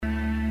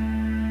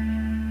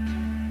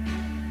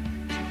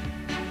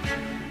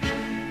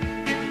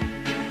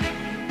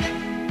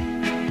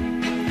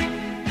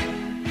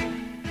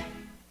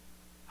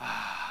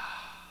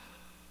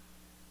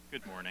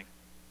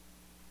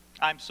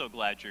I'm so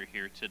glad you're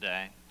here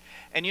today.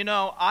 And you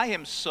know, I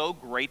am so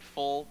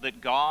grateful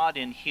that God,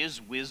 in His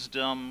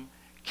wisdom,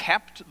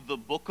 kept the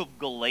book of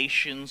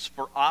Galatians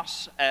for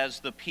us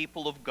as the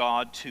people of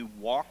God to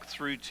walk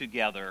through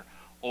together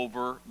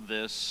over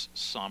this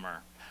summer.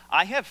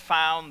 I have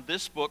found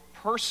this book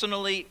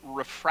personally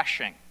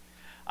refreshing.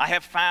 I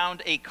have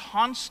found a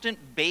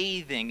constant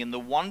bathing in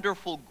the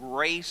wonderful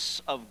grace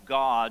of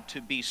God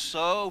to be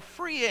so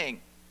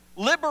freeing,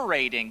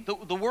 liberating.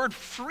 The word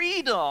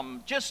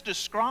freedom just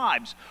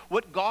describes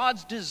what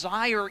God's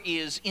desire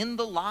is in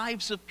the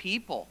lives of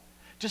people.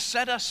 To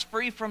set us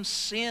free from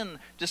sin,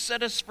 to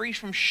set us free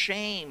from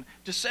shame,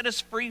 to set us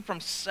free from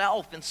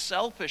self and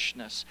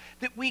selfishness,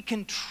 that we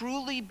can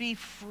truly be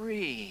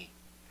free.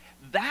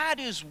 That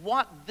is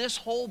what this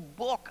whole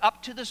book,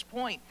 up to this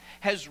point,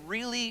 has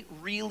really,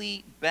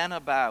 really been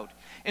about.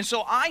 And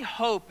so I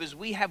hope as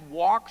we have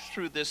walked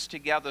through this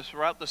together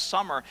throughout the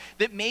summer,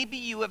 that maybe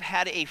you have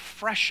had a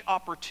fresh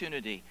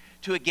opportunity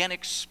to again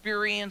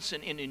experience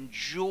and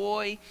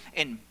enjoy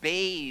and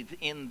bathe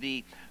in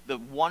the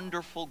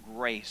wonderful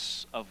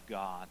grace of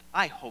God.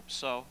 I hope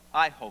so.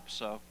 I hope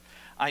so.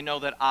 I know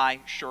that I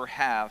sure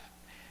have.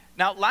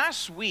 Now,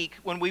 last week,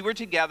 when we were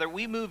together,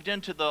 we moved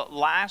into the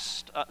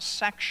last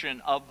section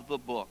of the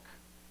book.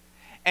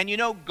 And you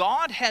know,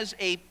 God has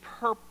a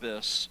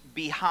purpose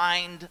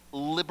behind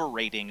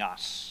liberating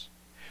us.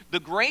 The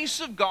grace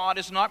of God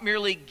is not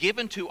merely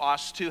given to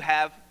us to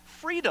have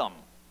freedom,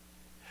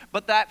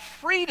 but that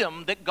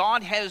freedom that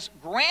God has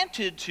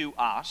granted to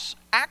us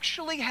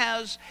actually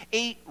has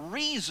a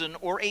reason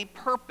or a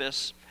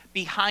purpose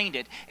behind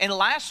it. And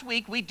last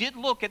week, we did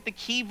look at the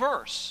key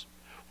verse.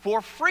 For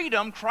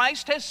freedom,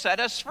 Christ has set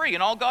us free.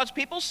 And all God's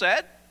people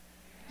said,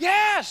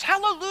 yes,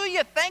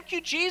 hallelujah, thank you,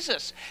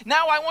 Jesus.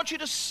 Now I want you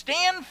to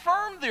stand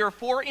firm,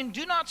 therefore, and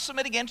do not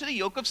submit again to the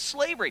yoke of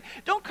slavery.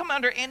 Don't come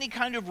under any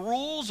kind of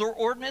rules or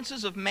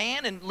ordinances of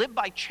man and live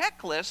by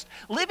checklist.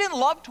 Live in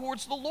love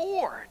towards the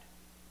Lord.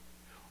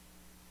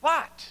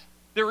 But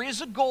there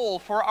is a goal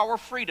for our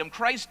freedom.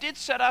 Christ did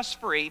set us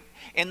free,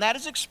 and that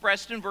is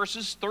expressed in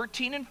verses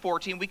 13 and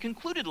 14. We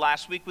concluded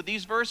last week with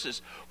these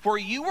verses. For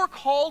you were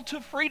called to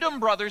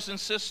freedom, brothers and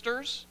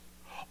sisters,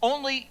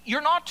 only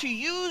you're not to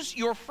use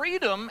your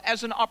freedom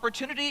as an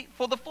opportunity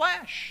for the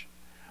flesh,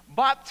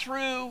 but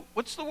through,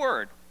 what's the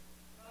word?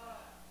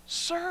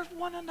 Serve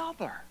one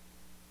another.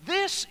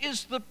 This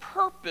is the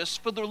purpose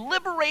for the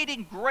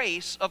liberating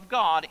grace of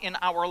God in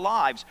our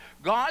lives.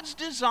 God's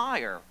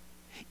desire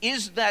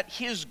is that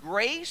His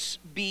grace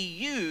be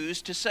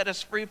used to set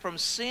us free from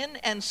sin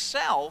and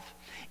self,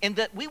 and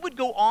that we would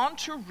go on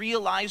to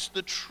realize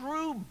the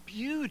true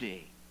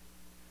beauty,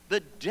 the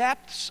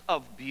depths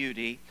of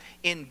beauty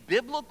in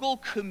biblical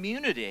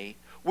community,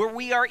 where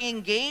we are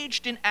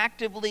engaged in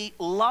actively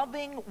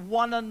loving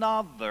one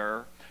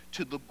another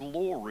to the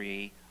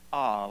glory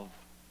of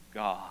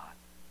God.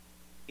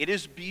 It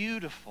is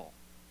beautiful,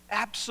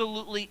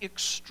 absolutely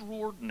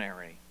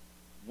extraordinary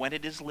when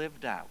it is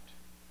lived out.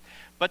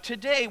 But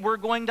today we're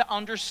going to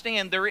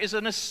understand there is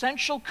an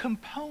essential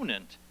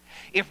component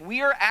if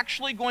we are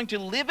actually going to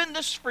live in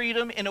this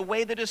freedom in a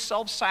way that is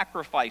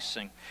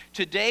self-sacrificing.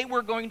 Today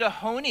we're going to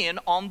hone in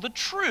on the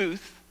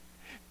truth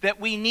that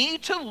we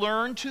need to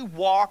learn to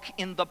walk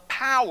in the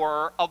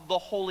power of the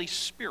Holy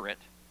Spirit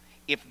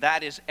if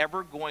that is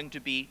ever going to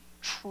be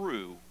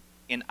true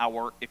in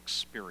our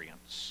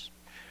experience.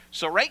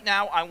 So right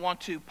now I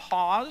want to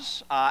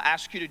pause,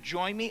 ask you to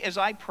join me as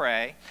I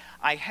pray.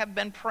 I have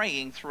been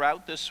praying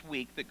throughout this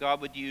week that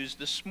God would use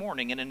this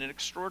morning in an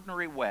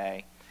extraordinary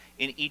way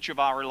in each of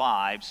our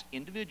lives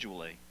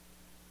individually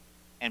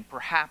and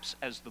perhaps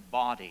as the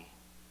body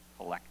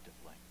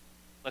collectively.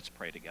 Let's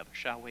pray together,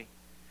 shall we?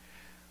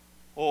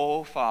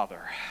 Oh,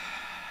 Father,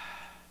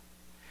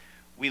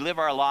 we live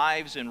our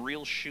lives in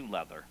real shoe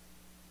leather,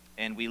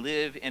 and we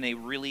live in a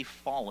really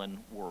fallen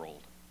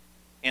world.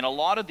 And a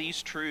lot of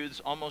these truths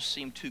almost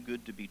seem too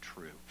good to be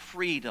true.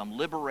 Freedom,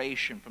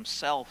 liberation from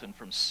self and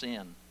from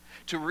sin,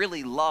 to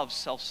really love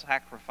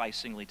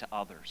self-sacrificingly to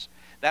others.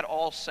 That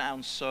all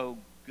sounds so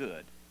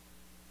good,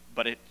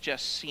 but it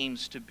just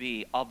seems to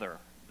be other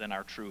than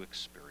our true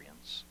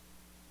experience.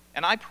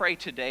 And I pray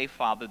today,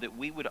 Father, that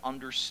we would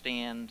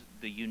understand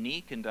the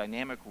unique and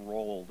dynamic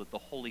role that the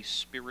Holy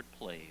Spirit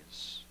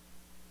plays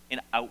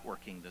in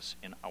outworking this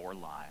in our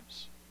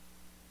lives.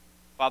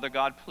 Father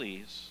God,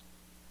 please,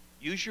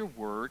 use your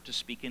word to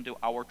speak into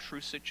our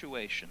true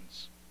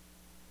situations.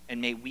 And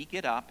may we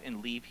get up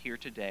and leave here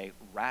today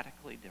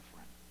radically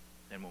different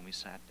than when we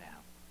sat down.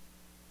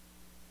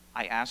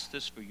 I ask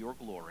this for your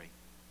glory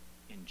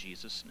in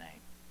Jesus'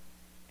 name.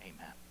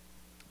 Amen.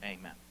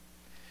 Amen.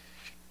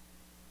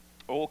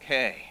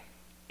 Okay.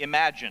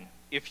 Imagine,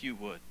 if you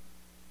would.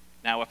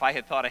 Now, if I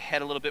had thought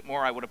ahead a little bit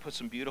more, I would have put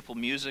some beautiful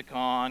music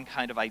on,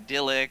 kind of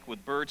idyllic,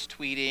 with birds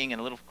tweeting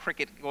and a little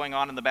cricket going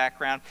on in the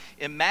background.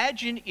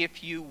 Imagine,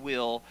 if you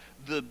will,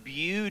 the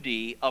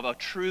beauty of a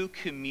true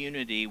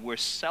community where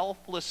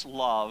selfless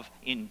love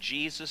in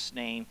Jesus'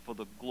 name for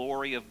the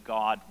glory of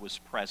God was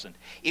present.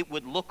 It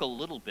would look a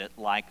little bit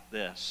like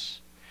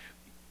this.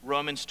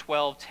 Romans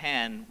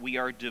 12:10, we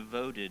are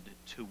devoted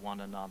to one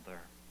another.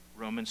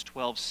 Romans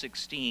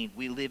 12:16,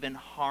 we live in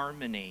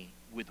harmony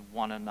with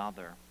one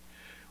another.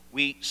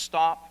 We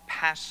stop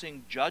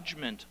passing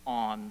judgment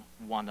on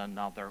one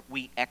another.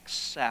 We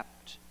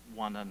accept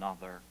one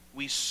another.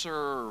 We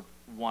serve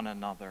one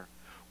another.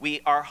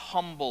 We are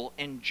humble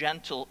and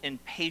gentle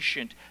and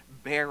patient,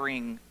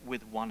 bearing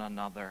with one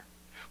another.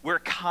 We're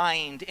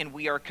kind and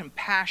we are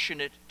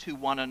compassionate to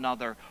one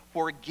another,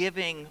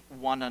 forgiving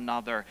one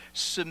another,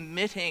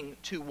 submitting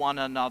to one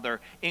another,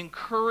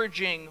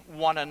 encouraging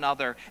one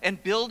another,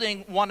 and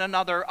building one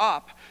another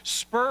up,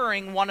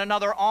 spurring one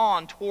another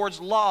on towards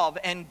love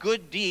and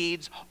good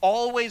deeds,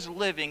 always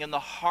living in the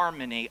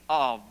harmony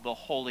of the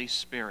Holy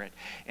Spirit.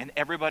 And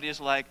everybody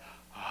is like,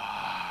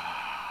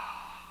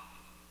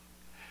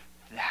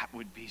 that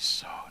would be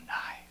so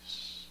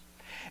nice.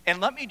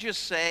 And let me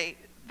just say,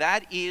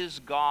 that is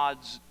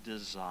God's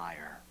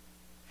desire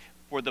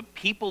for the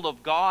people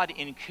of God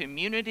in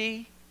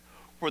community,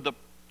 for the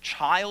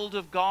child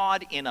of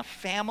God in a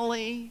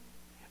family,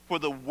 for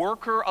the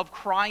worker of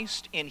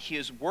Christ in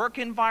his work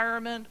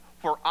environment,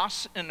 for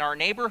us in our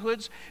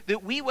neighborhoods,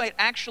 that we would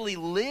actually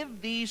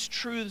live these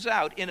truths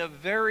out in a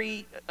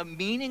very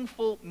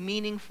meaningful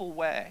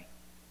way.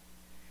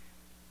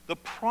 The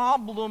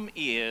problem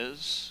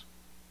is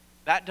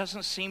that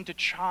doesn't seem to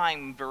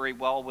chime very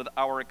well with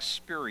our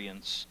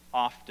experience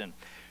often.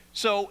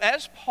 So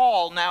as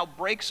Paul now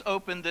breaks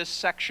open this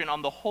section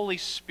on the Holy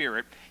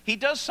Spirit, he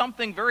does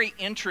something very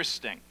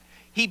interesting.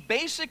 He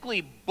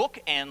basically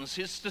bookends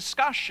his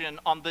discussion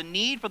on the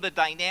need for the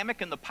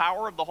dynamic and the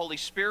power of the Holy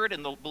Spirit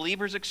in the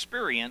believer's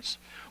experience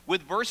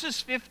with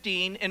verses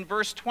 15 and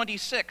verse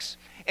 26.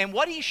 And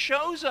what he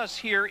shows us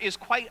here is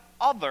quite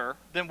other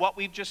than what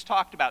we've just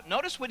talked about.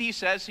 Notice what he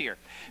says here.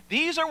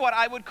 These are what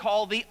I would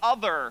call the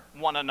other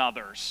one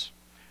another's.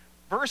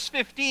 Verse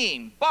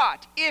 15,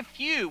 but if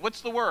you,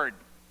 what's the word?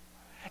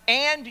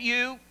 And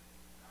you,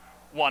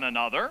 one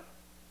another,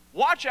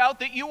 watch out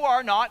that you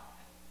are not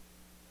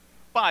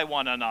by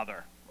one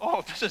another.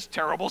 Oh, this is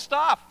terrible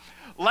stuff.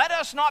 Let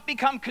us not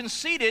become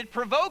conceited,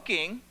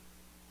 provoking,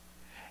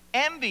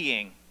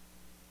 envying.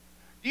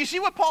 Do you see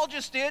what Paul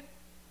just did?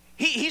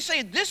 He's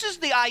saying this is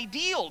the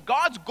ideal.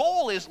 God's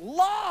goal is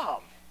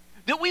love.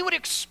 That we would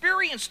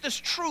experience this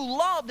true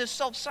love, this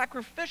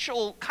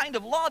self-sacrificial kind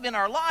of love in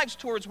our lives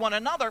towards one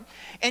another.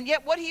 And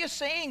yet what he is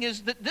saying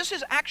is that this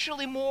is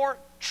actually more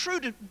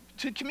true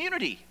to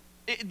community.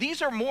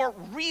 These are more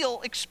real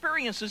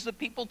experiences that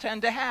people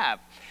tend to have.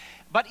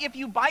 But if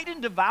you bite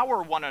and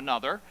devour one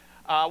another,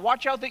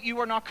 watch out that you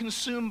are not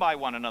consumed by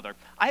one another.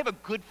 I have a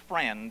good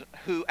friend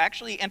who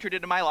actually entered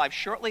into my life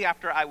shortly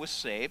after I was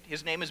saved.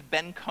 His name is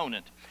Ben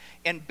Conant.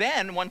 And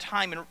Ben, one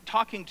time in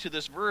talking to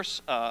this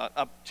verse,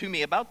 to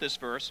me about this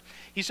verse,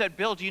 he said,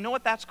 Bill, do you know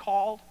what that's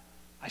called?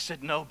 I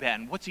said, no,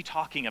 Ben. What's he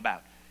talking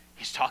about?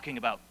 He's talking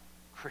about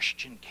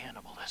Christian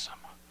cannibalism.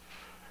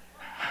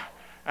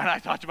 And I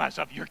thought to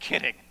myself, you're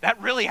kidding. That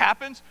really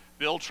happens?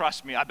 Bill,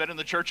 trust me, I've been in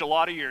the church a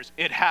lot of years.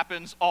 It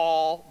happens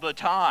all the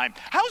time.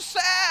 How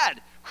sad!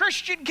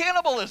 Christian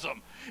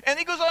cannibalism. And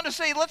he goes on to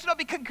say, let's not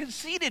become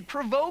conceited,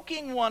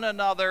 provoking one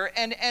another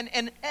and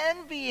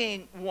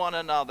envying one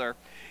another.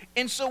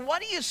 And so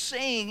what he is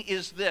saying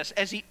is this,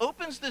 as he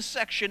opens this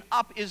section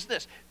up, is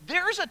this.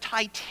 There's a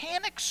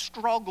titanic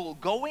struggle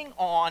going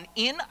on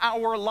in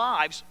our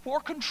lives for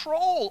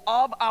control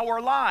of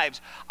our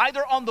lives.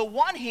 Either on the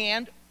one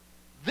hand,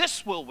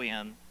 this will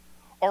win,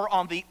 or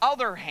on the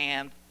other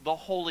hand, the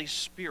Holy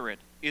Spirit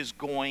is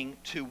going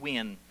to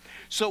win.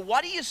 So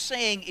what he is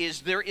saying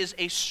is there is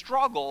a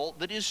struggle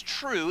that is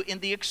true in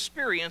the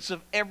experience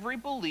of every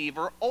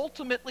believer,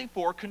 ultimately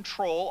for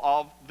control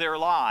of their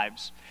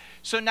lives.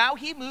 So now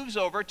he moves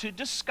over to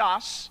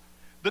discuss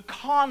the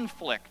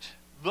conflict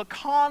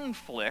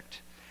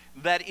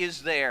that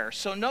is there.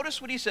 So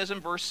notice what he says in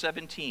verse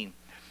 17.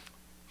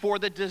 For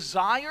the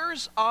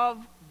desires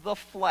of the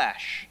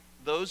flesh,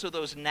 those are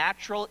those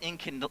natural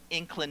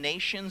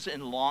inclinations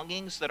and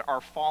longings that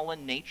our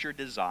fallen nature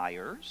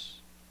desires,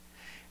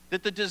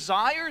 that the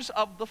desires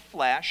of the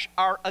flesh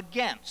are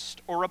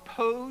against or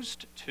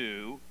opposed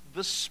to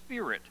the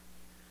Spirit,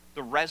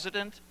 the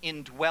resident,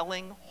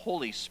 indwelling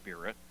Holy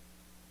Spirit.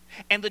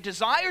 And the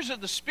desires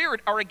of the Spirit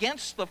are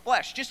against the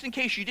flesh. Just in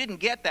case you didn't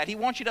get that, he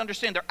wants you to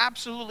understand they're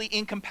absolutely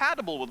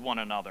incompatible with one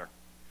another.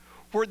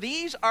 For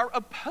these are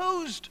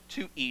opposed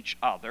to each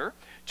other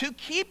to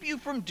keep you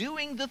from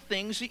doing the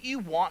things that you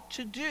want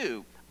to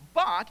do.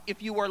 But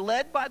if you are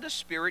led by the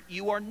Spirit,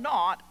 you are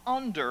not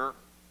under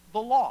the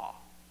law.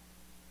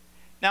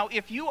 Now,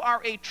 if you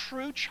are a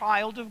true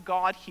child of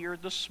God here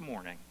this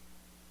morning,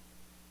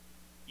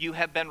 you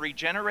have been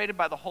regenerated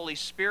by the Holy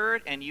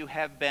Spirit and you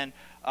have been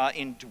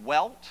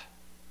indwelt.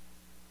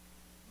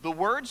 The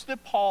words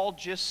that Paul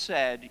just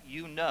said,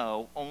 you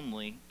know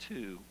only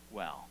too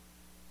well.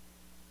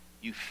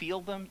 You feel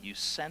them, you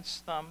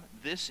sense them.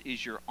 This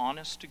is your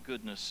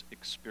honest-to-goodness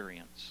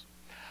experience.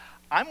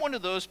 I'm one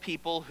of those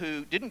people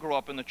who didn't grow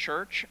up in the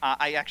church.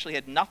 I actually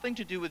had nothing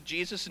to do with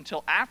Jesus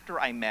until after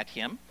I met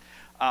him.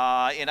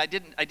 And I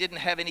didn't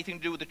have anything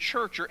to do with the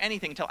church or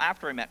anything until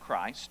after I met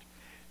Christ.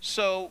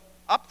 So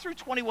up through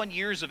 21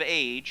 years of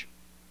age,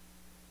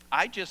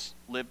 I just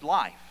lived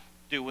life,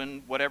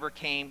 doing whatever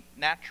came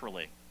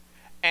naturally.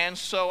 And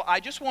so I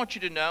just want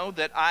you to know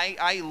that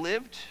I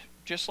lived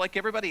just like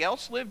everybody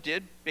else lived,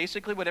 did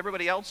basically what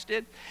everybody else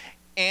did.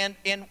 And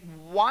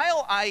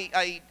while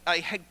I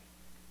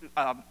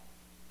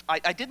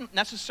didn't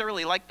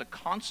necessarily like the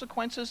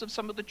consequences of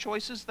some of the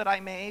choices that I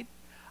made,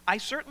 I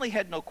certainly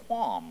had no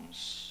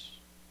qualms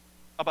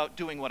about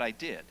doing what I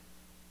did.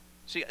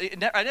 See,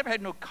 I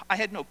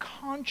had no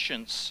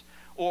conscience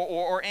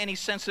or any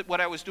sense that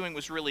what I was doing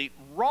was really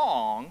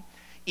wrong,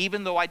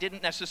 even though I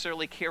didn't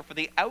necessarily care for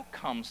the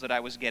outcomes that I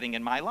was getting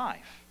in my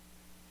life.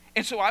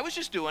 And so I was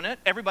just doing it.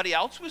 Everybody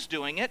else was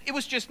doing it. It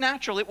was just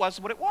natural. It was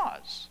what it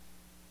was.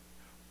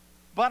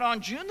 But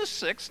on June the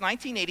 6th,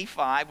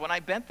 1985, when I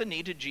bent the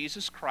knee to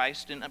Jesus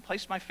Christ and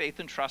placed my faith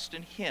and trust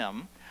in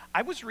him,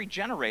 I was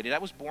regenerated. I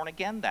was born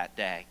again that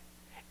day.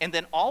 And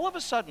then all of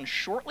a sudden,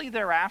 shortly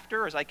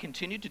thereafter, as I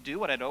continued to do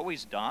what I'd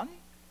always done,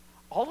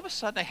 all of a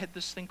sudden I had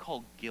this thing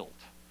called guilt.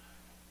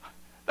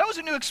 That was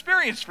a new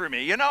experience for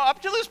me. You know,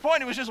 up to this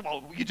point, it was just,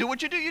 well, you do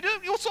what you do,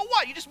 so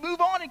what? You just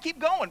move on and keep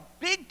going.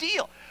 Big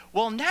deal.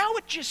 Well, now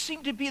it just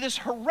seemed to be this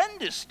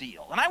horrendous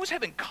deal. And I was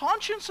having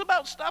conscience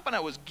about stuff, and I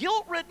was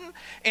guilt-ridden,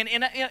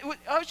 and I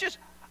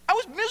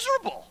was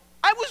miserable.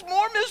 I was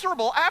more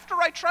miserable after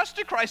I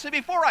trusted Christ than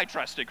before I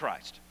trusted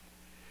Christ.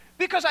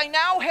 Because I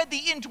now had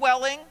the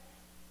indwelling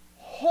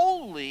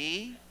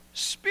Holy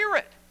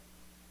Spirit.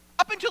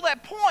 Up until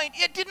that point,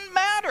 it didn't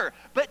matter.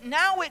 But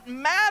now it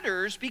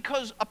matters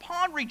because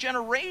upon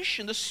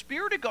regeneration, the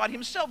Spirit of God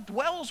himself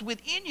dwells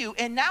within you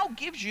and now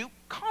gives you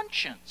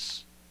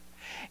conscience.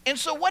 And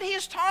so what he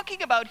is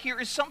talking about here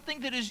is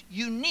something that is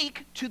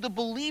unique to the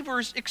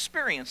believer's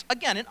experience.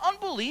 Again, an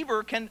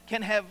unbeliever can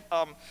have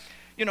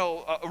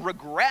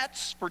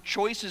regrets for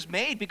choices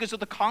made because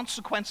of the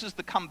consequences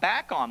that come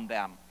back on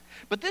them.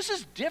 But this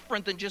is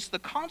different than just the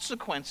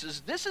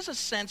consequences. This is a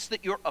sense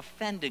that you're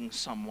offending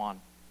someone.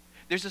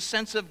 There's a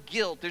sense of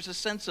guilt. There's a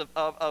sense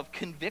of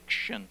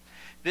conviction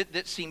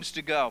that seems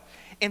to go.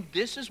 And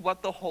this is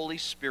what the Holy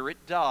Spirit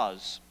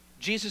does.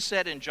 Jesus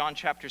said in John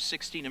chapter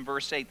 16 and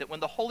verse 8 that when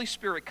the Holy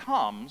Spirit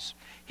comes,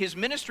 his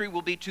ministry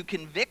will be to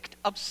convict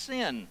of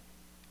sin,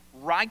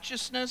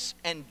 righteousness,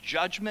 and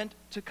judgment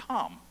to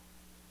come.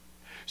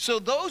 So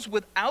those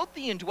without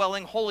the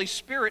indwelling Holy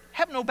Spirit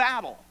have no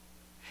battle.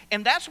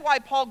 And that's why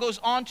Paul goes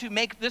on to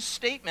make this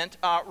statement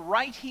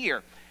right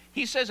here.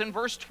 He says in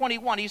verse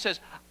 21, he says,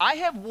 I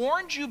have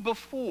warned you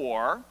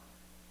before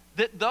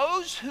that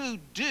those who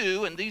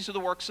do, and these are the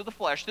works of the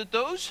flesh, that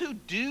those who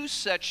do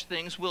such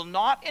things will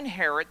not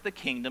inherit the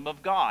kingdom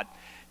of God.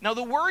 Now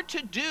the word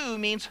to do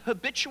means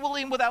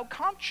habitually and without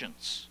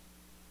conscience.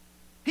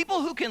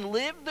 People who can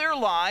live their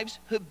lives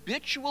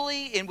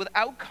habitually and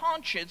without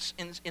conscience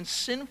in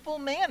sinful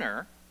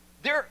manner,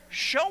 they're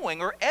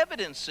showing or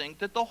evidencing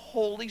that the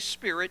Holy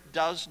Spirit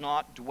does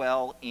not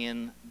dwell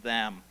in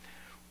them.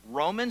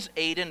 Romans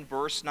 8 and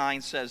verse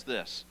 9 says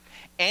this,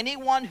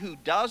 anyone who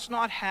does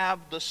not have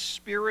the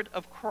Spirit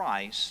of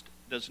Christ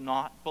does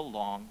not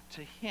belong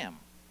to him.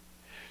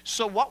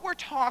 So what we're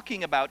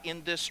talking about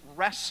in this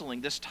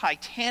wrestling, this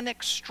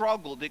titanic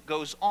struggle that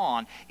goes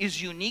on,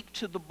 is unique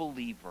to the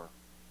believer.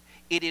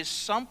 It is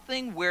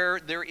something where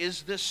there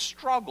is this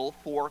struggle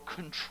for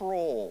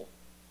control.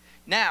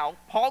 Now,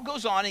 Paul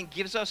goes on and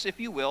gives us, if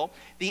you will,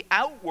 the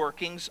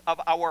outworkings of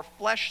our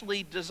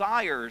fleshly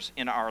desires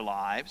in our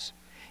lives.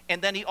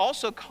 And then he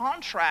also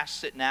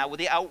contrasts it now with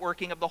the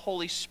outworking of the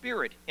Holy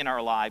Spirit in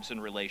our lives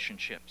and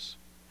relationships.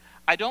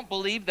 I don't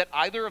believe that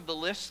either of the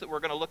lists that we're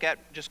going to look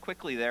at just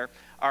quickly there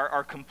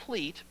are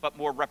complete, but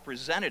more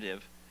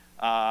representative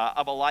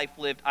of a life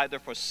lived either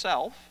for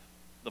self,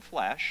 the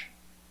flesh,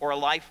 or a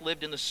life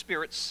lived in the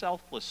Spirit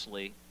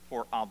selflessly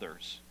for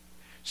others.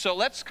 So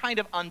let's kind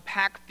of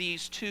unpack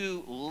these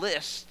two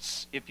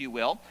lists, if you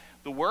will,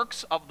 the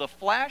works of the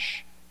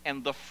flesh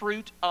and the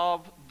fruit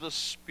of the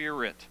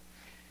Spirit.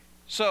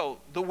 So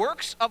the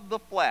works of the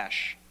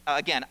flesh,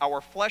 again, our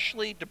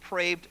fleshly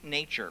depraved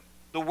nature.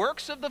 The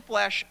works of the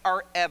flesh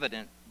are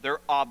evident.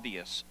 They're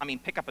obvious. I mean,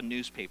 pick up a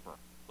newspaper.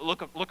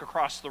 Look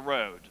across the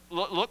road.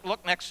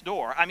 Look next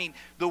door. I mean,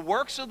 the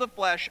works of the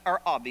flesh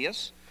are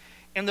obvious.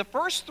 And the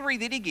first three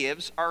that he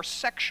gives are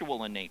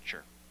sexual in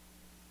nature.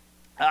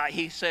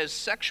 He says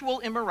sexual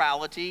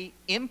immorality,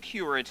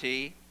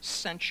 impurity,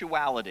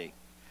 sensuality.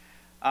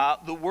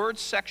 The word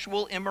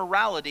sexual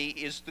immorality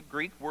is the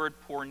Greek word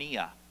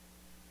porneia.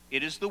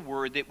 It is the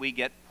word that we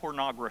get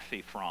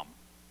pornography from.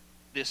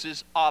 This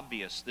is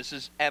obvious. This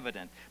is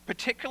evident.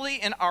 Particularly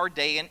in our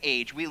day and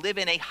age. We live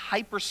in a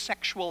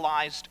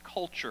hypersexualized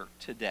culture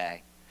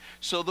today.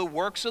 So the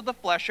works of the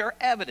flesh are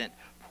evident.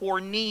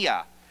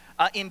 Porneia.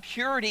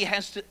 Impurity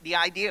has the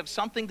idea of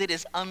something that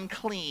is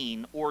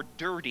unclean or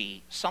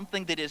dirty,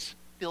 something that is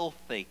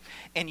filthy.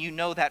 And you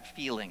know that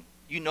feeling.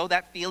 You know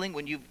that feeling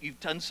when you've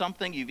done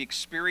something, you've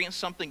experienced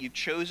something, you've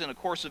chosen a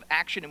course of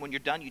action, and when you're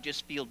done, you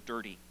just feel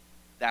dirty.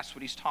 That's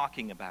what he's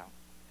talking about.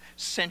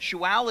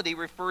 Sensuality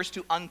refers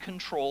to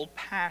uncontrolled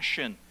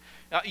passion.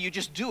 You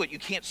just do it. You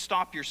can't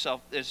stop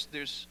yourself.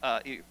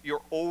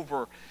 You're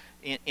over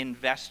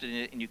invested in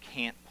it and you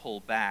can't pull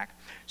back.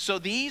 So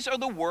these are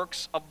the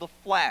works of the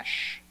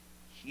flesh.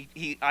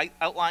 He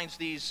outlines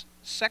these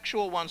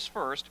sexual ones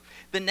first.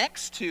 The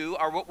next two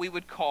are what we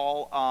would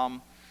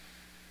call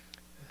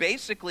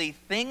basically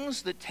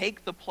things that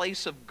take the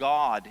place of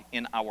God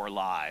in our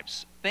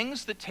lives.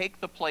 Things that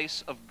take the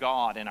place of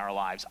God in our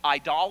lives.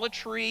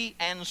 Idolatry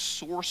and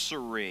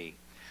sorcery.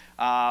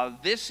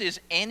 This is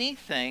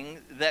anything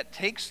that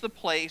takes the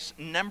place,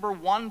 number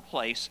one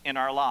place in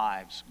our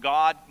lives.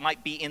 God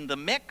might be in the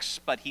mix,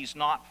 but he's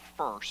not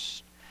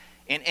first.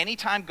 And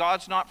anytime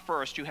God's not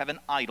first, you have an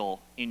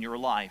idol in your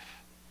life.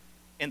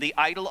 And the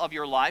idol of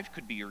your life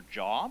could be your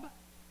job.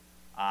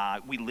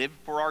 We live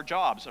for our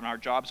jobs, and our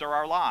jobs are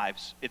our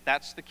lives. If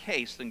that's the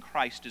case, then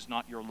Christ is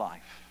not your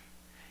life.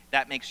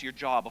 That makes your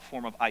job a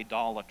form of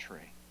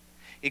idolatry.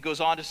 It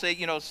goes on to say,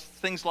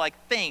 things like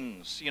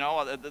things,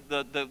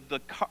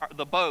 the car,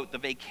 the boat, the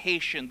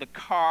vacation, the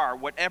car,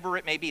 whatever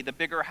it may be, the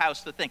bigger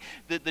house, the thing.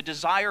 The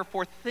desire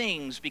for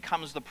things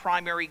becomes the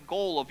primary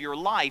goal of your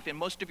life, and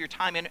most of your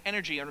time and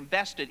energy are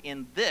invested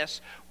in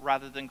this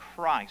rather than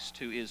Christ,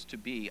 who is to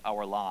be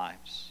our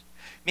lives.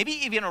 Maybe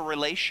even a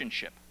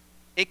relationship.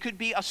 It could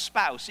be a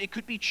spouse. It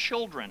could be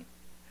children.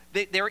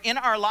 They're in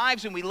our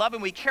lives and we love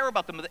and we care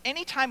about them. But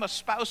anytime a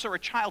spouse or a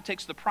child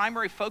takes the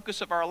primary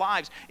focus of our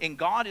lives and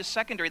God is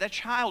secondary, that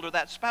child or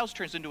that spouse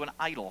turns into an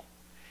idol.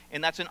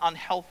 And that's an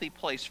unhealthy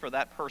place for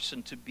that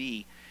person to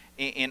be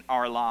in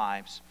our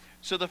lives.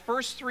 So the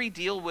first three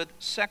deal with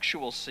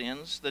sexual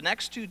sins. The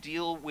next two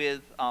deal with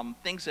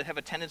things that have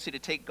a tendency to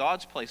take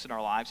God's place in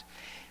our lives.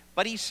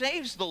 But he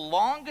saves the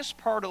longest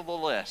part of the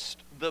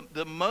list.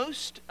 The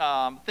most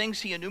things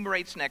he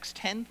enumerates next,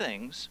 10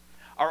 things,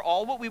 are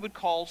all what we would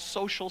call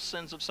social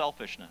sins of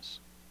selfishness.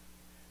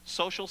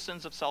 Social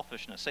sins of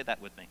selfishness. Say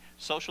that with me.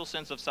 Social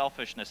sins of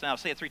selfishness. Now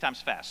say it 3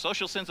 times fast.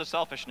 Social sins of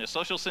selfishness.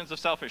 Social sins of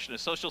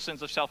selfishness. Social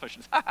sins of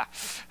selfishness.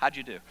 How'd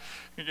you do?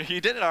 You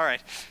did it? All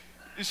right.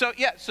 So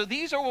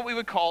these are what we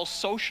would call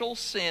social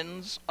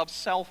sins of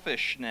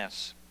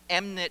selfishness.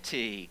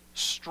 Enmity,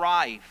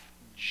 strife,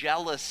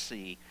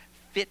 jealousy,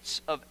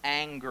 fits of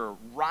anger,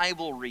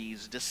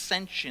 rivalries,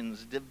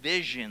 dissensions,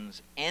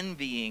 divisions,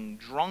 envying,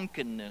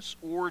 drunkenness,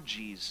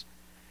 orgies.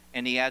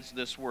 And he adds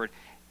this word,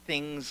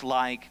 things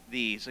like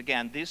these.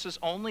 Again, this is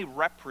only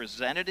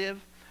representative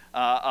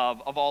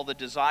of all the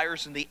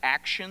desires and the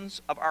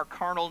actions of our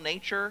carnal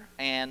nature.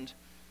 And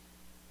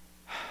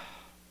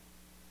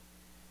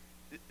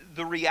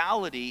the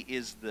reality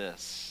is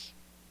this.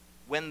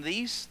 When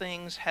these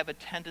things have a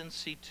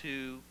tendency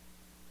to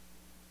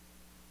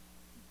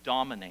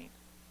dominate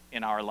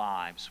in our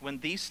lives, when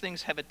these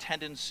things have a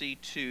tendency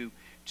to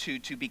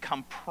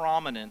become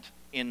prominent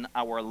in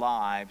our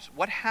lives,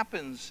 what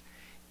happens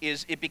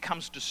is it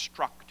becomes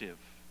destructive.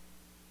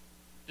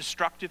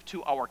 Destructive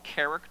to our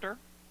character,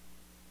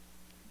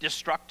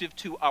 destructive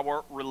to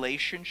our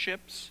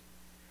relationships.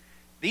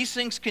 These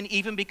things can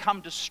even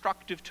become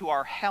destructive to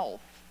our health.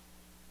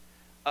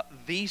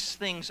 These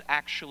things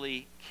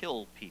actually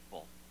kill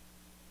people.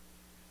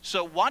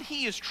 So what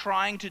he is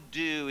trying to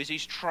do is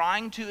he's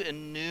trying to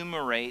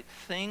enumerate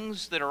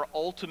things that are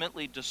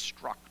ultimately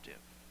destructive.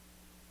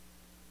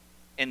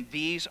 And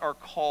these are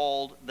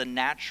called the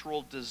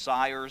natural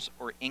desires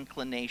or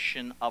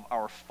inclination of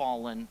our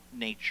fallen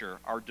nature,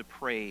 our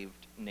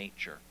depraved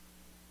nature.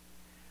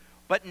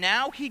 But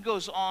now he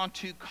goes on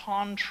to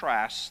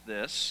contrast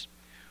this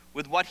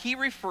with what he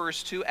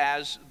refers to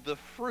as the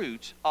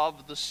fruit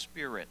of the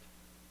Spirit.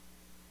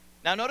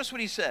 Now notice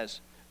what he says.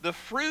 The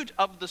fruit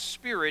of the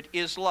Spirit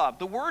is love.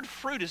 The word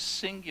fruit is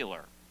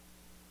singular.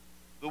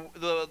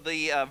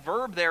 The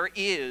verb there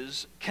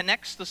is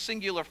connects the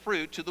singular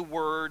fruit to the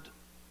word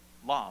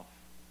love.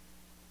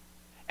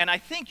 And I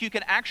think you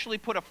can actually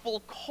put a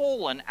full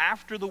colon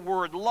after the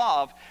word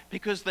love,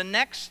 because the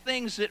next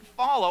things that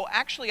follow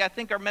actually I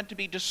think are meant to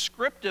be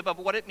descriptive of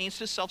what it means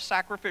to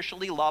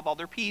self-sacrificially love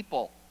other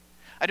people.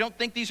 I don't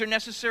think these are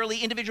necessarily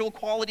individual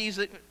qualities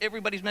that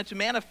everybody's meant to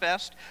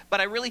manifest,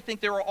 but I really think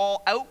they are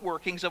all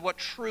outworkings of what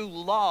true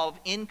love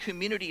in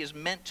community is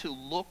meant to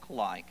look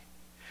like.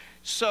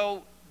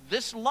 So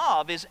this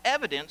love is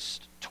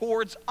evidenced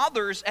towards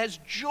others as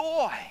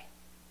joy.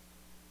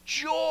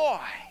 Joy.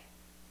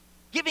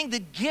 Giving the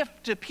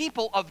gift to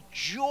people of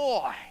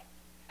joy.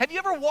 Have you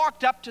ever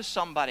walked up to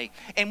somebody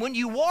and when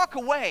you walk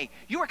away,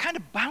 you are kind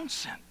of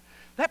bouncing?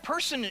 That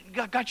person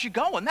got you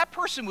going. That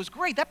person was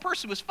great. That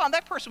person was fun.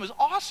 That person was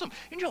awesome.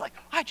 And you're like,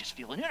 I just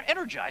feel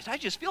energized. I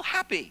just feel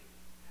happy.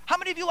 How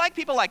many of you like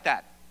people like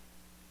that?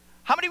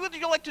 How many would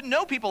you like to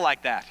know people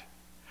like that?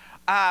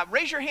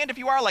 Raise your hand if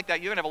you are like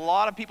that. You're going to have a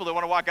lot of people that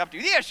want to walk up to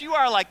you. Yes, you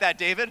are like that,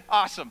 David.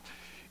 Awesome.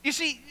 You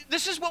see,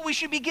 this is what we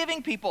should be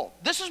giving people.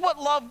 This is what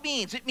love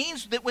means. It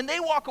means that when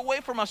they walk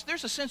away from us,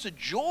 there's a sense of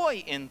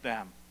joy in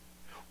them.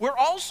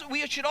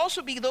 We should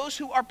also be those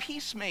who are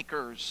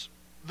peacemakers.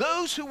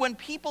 Those who, when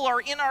people are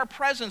in our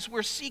presence,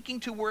 we're seeking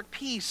to work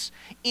peace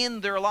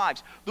in their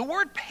lives. The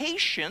word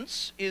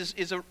patience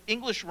is an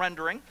English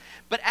rendering,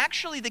 but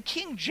actually the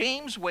King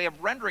James way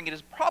of rendering it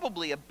is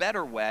probably a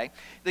better way.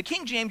 The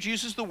King James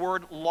uses the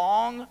word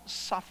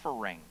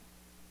long-suffering.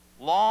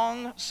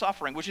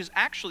 Long-suffering, which is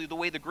actually the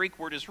way the Greek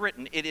word is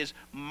written. It is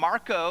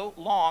Marco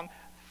long,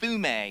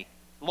 thume,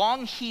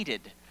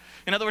 long-heated.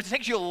 In other words, it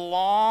takes you a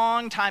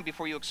long time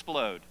before you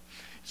explode.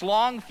 It's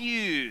long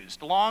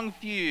fused.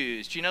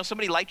 You know,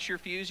 somebody lights your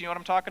fuse, you know what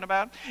I'm talking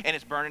about? And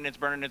it's burning,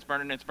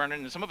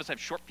 and some of us have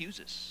short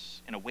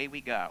fuses, and away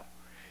we go.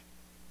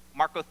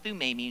 Marco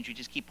thume means you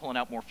just keep pulling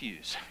out more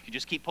fuse. You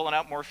just keep pulling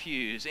out more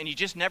fuse, and you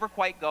just never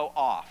quite go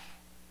off.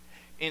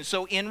 And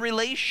so in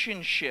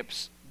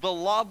relationships, the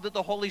love that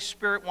the Holy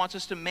Spirit wants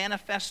us to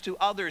manifest to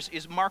others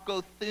is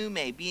Marco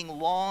thume, being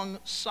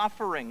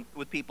long-suffering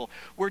with people.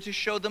 We're to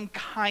show them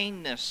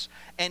kindness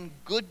and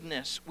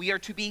goodness. We are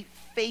to be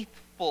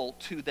faithful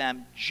to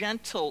them,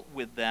 gentle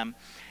with them.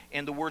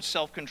 And the word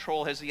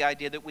self-control has the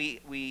idea that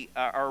we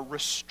are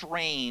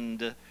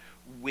restrained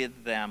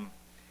with them.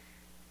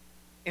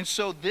 And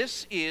so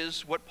this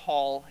is what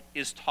Paul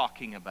is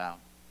talking about.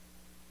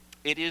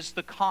 It is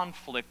the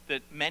conflict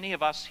that many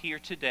of us here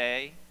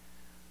today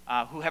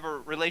who have a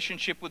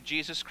relationship with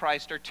Jesus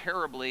Christ are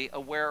terribly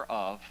aware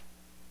of.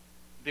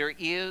 There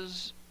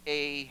is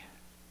a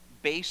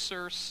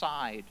baser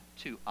side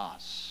to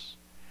us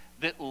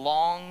that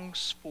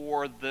longs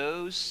for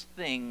those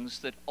things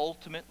that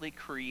ultimately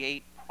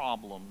create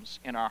problems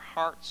in our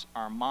hearts,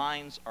 our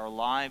minds, our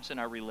lives, and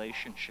our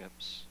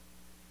relationships.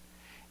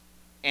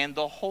 And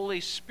the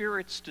Holy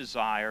Spirit's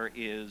desire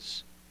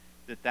is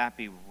that that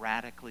be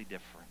radically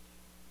different.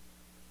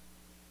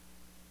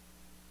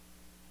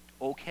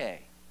 Okay.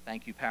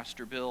 Thank you,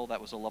 Pastor Bill.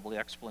 That was a lovely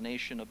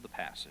explanation of the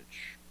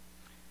passage.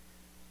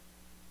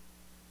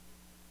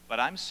 But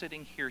I'm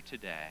sitting here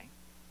today,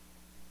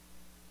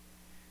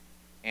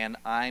 and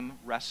I'm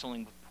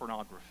wrestling with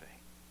pornography.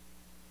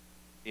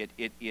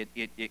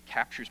 It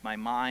captures my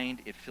mind.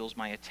 It fills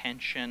my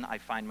attention. I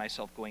find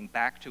myself going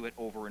back to it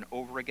over and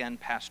over again.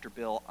 Pastor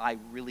Bill, I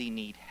really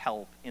need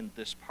help in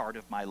this part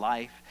of my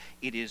life.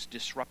 It is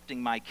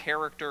disrupting my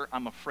character.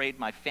 I'm afraid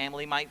my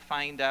family might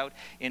find out,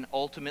 and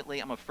ultimately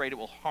I'm afraid it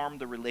will harm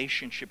the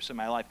relationships in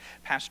my life.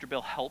 Pastor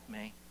Bill, help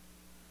me.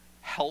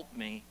 Help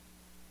me.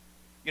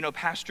 You know,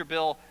 Pastor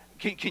Bill,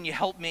 can you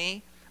help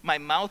me? My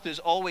mouth is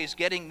always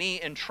getting me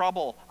in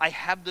trouble. I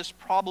have this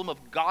problem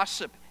of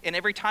gossip, and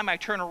every time I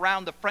turn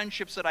around, the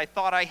friendships that I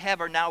thought I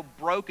have are now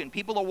broken.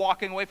 People are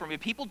walking away from me.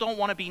 People don't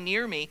want to be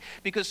near me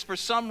because for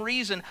some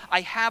reason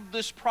I have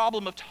this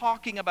problem of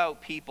talking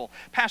about people.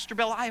 Pastor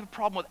Bill, I have a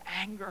problem with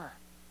anger.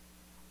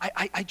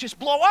 I just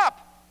blow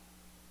up.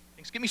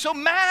 Things get me so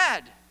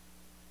mad,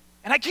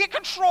 and I can't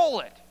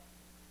control it.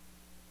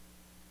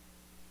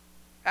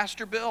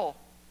 Pastor Bill,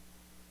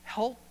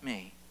 help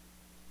me.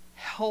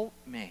 Help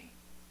me.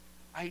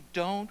 I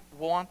don't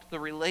want the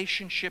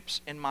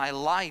relationships in my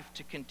life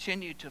to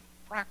continue to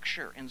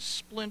fracture and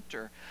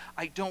splinter.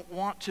 I don't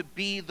want to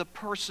be the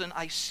person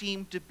I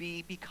seem to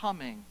be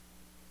becoming.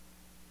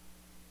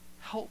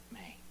 Help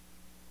me.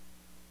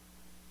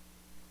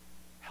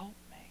 Help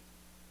me.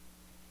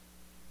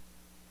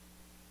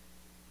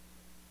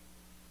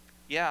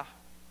 Yeah.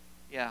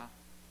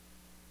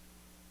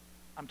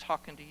 I'm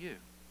talking to you.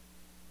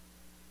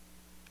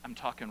 I'm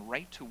talking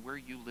right to where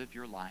you live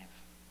your life.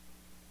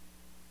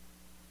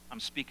 I'm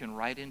speaking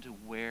right into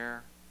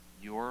where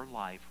your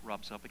life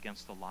rubs up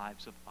against the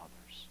lives of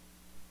others.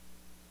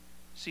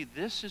 See,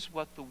 this is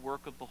what the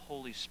work of the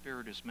Holy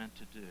Spirit is meant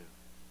to do.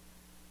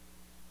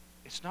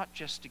 It's not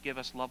just to give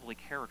us lovely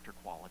character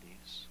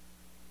qualities.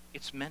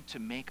 It's meant to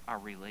make our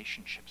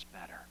relationships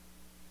better.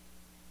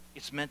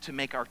 It's meant to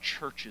make our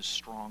churches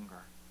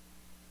stronger.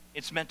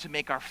 It's meant to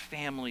make our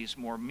families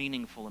more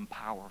meaningful and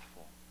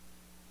powerful.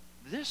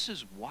 This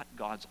is what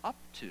God's up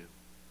to.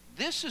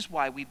 This is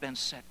why we've been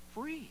set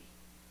free.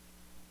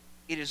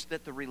 It is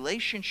that the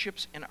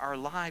relationships in our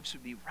lives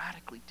would be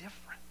radically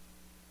different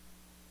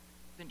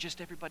than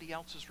just everybody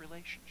else's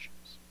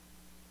relationships.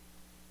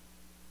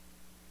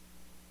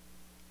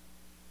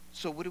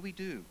 So what do we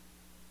do?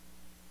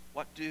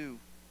 What do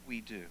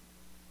we do?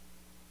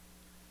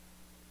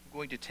 I'm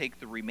going to take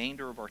the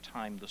remainder of our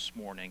time this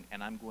morning,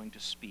 and I'm going to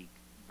speak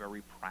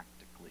very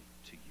practically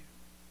to you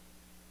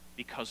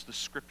because the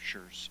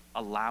Scriptures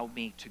allow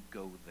me to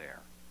go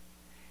there.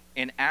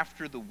 And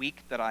after the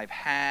week that I've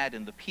had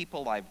and the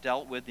people I've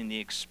dealt with and the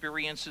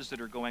experiences that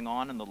are going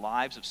on in the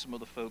lives of some of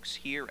the folks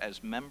here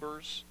as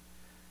members,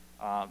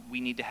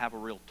 we need to have a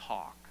real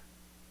talk,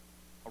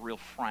 a real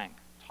frank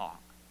talk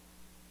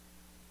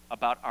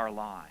about our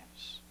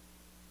lives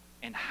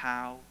and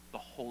how the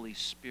Holy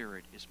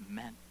Spirit is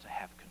meant to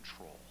have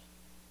control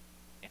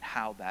and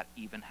how that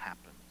even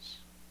happens.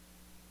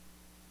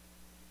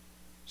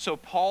 So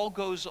Paul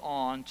goes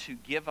on to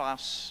give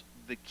us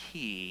the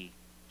key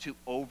to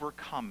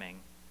overcoming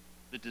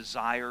the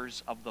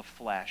desires of the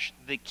flesh,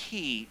 the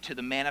key to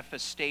the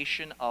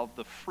manifestation of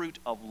the fruit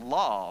of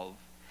love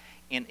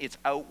and it's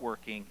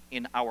outworking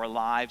in our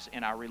lives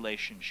and our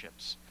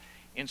relationships.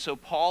 And so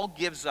Paul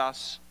gives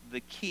us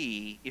the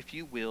key, if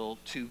you will,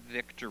 to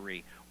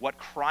victory. What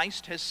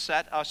Christ has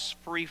set us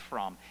free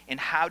from, and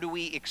how do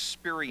we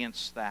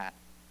experience that?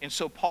 And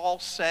so Paul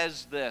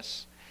says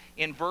this.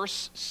 In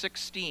verse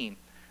 16,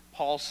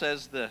 Paul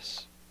says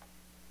this,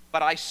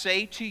 "But I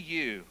say to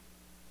you,"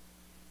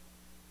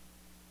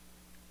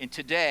 and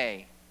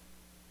today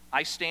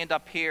I stand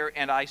up here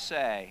and I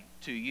say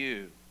to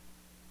you,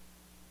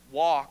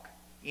 walk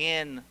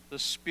in the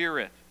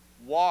Spirit,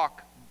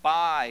 walk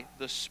by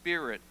the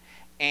Spirit,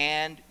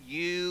 and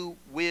you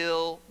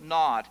will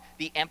not.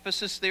 The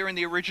emphasis there in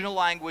the original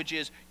language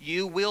is,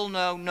 you will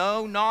no,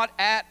 not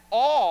at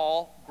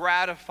all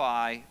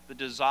gratify the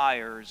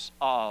desires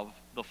of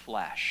the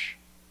flesh.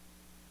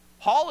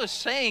 Paul is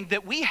saying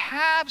that we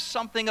have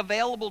something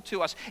available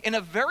to us in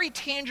a very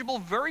tangible,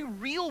 very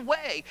real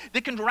way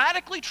that can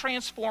radically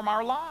transform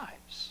our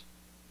lives.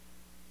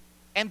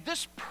 And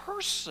this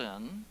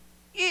person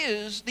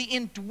is the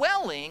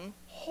indwelling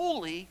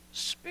Holy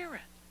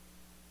Spirit.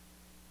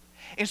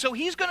 And so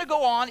he's going to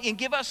go on and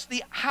give us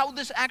how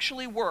this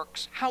actually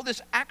works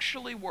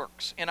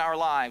in our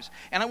lives.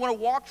 And I want to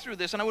walk through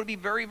this, and I want to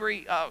be very,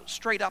 very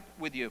straight up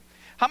with you.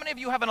 How many of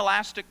you have an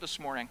elastic this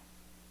morning?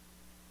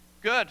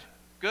 Good.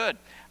 Good.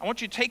 I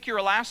want you to take your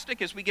elastic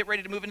as we get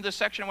ready to move into this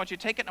section. I want you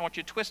to take it and I want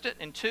you to twist it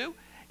in two.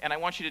 And I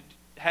want you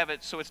to have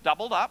it so it's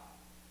doubled up.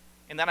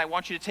 And then I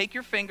want you to take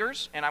your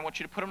fingers and I want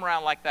you to put them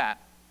around like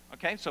that.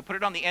 Okay? So put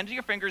it on the end of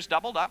your fingers,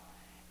 doubled up.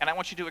 And I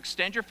want you to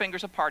extend your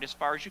fingers apart as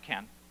far as you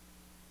can.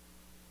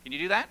 Can you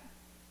do that?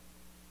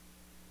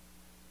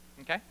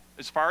 Okay?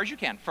 As far as you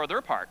can, further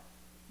apart.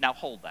 Now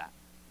hold that.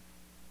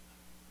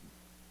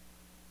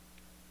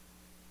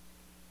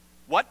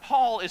 What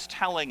Paul is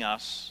telling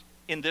us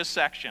in this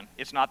section,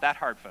 it's not that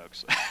hard,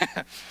 folks.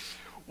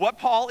 What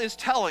Paul is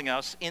telling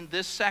us in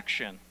this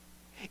section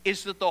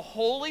is that the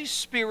Holy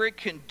Spirit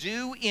can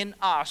do in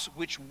us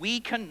which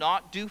we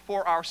cannot do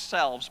for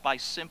ourselves by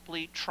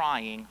simply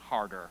trying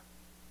harder.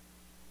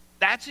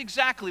 That's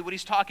exactly what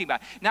he's talking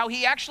about. Now,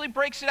 he actually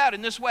breaks it out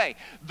in this way.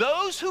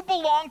 Those who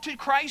belong to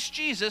Christ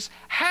Jesus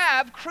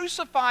have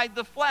crucified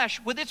the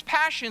flesh with its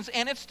passions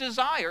and its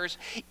desires.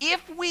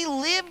 If we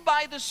live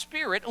by the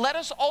Spirit, let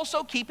us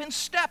also keep in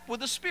step with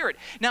the Spirit.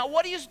 Now,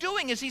 what he is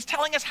doing is he's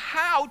telling us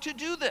how to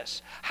do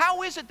this.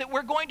 How is it that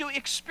we're going to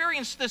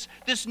experience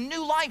this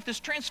new life, this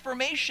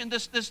transformation,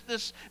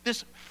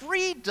 this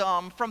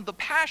freedom from the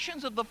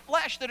passions of the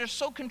flesh that are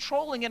so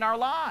controlling in our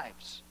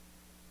lives?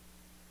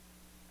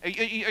 Are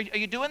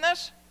you doing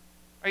this?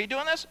 Are you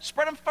doing this?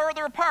 Spread them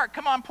further apart.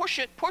 Come on, push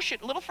it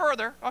a little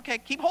further. Okay,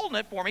 keep holding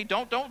it for me.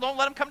 Don't let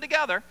them come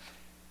together.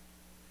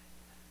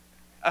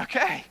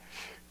 Okay.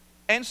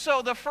 And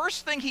so the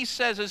first thing he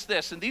says is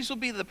this, and these will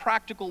be the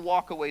practical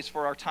walkaways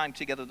for our time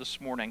together this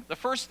morning. The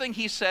first thing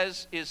he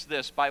says is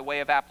this by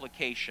way of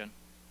application.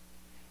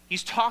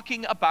 He's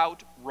talking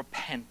about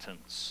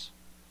repentance.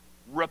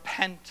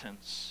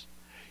 Repentance.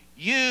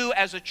 You,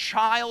 as a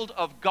child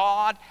of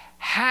God,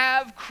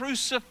 have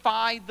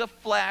crucified the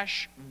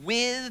flesh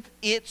with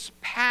its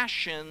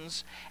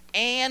passions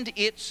and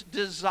its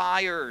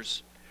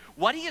desires.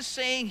 What he is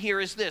saying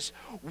here is this: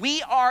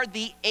 we are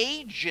the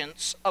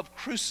agents of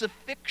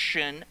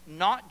crucifixion,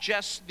 not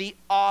just the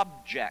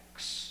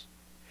objects.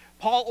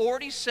 Paul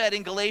already said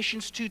in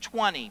Galatians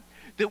 2:20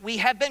 that we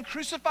have been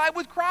crucified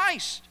with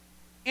Christ.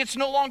 It's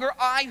no longer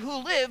I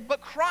who live,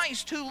 but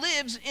Christ who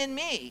lives in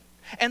me.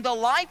 And the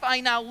life I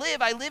now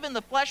live, I live in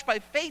the flesh by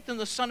faith in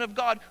the Son of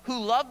God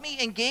who loved me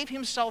and gave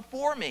himself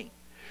for me.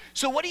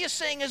 So what he is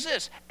saying is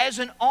this: as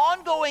an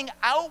ongoing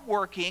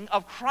outworking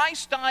of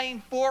Christ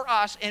dying for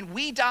us and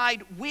we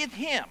died with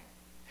him,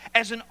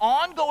 as an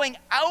ongoing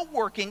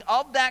outworking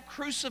of that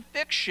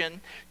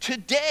crucifixion,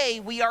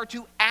 today we are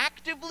to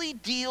actively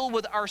deal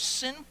with our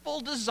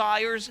sinful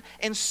desires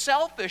and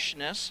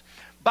selfishness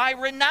by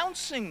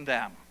renouncing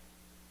them.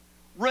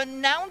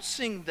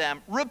 Renouncing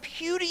them,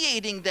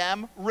 repudiating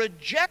them,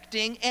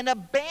 rejecting and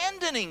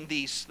abandoning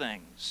these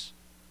things.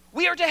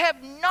 We are to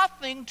have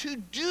nothing to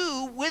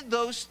do with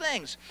those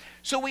things.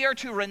 So we are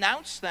to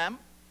renounce them,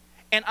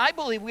 and I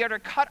believe we are to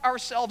cut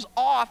ourselves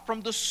off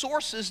from the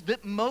sources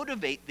that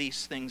motivate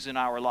these things in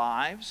our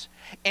lives,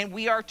 and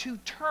we are to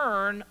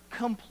turn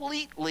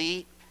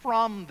completely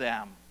from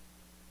them.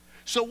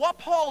 So what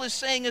Paul is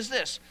saying is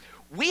this: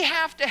 we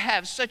have to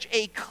have such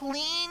a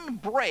clean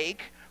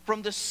break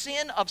from the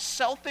sin of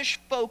selfish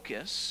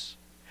focus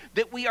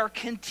that we are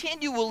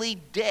continually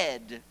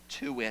dead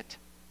to it.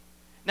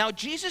 Now,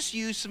 Jesus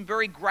used some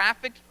very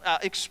graphic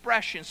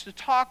expressions to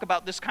talk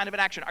about this kind of an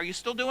action. Are you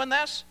still doing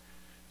this?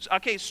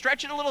 Okay,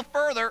 stretch it a little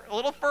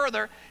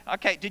further,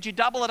 Okay, did you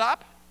double it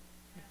up?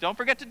 Don't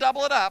forget to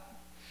double it up.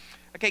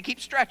 Okay, keep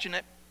stretching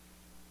it.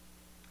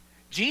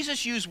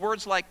 Jesus used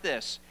words like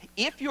this: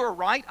 if your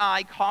right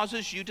eye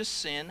causes you to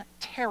sin,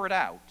 tear it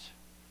out.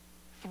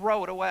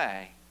 Throw it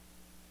away.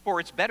 For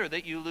it's better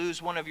that you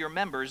lose one of your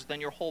members than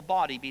your whole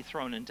body be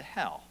thrown into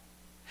hell.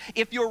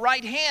 If your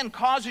right hand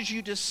causes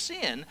you to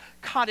sin,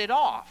 cut it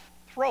off,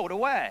 throw it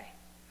away.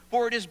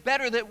 For it is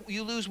better that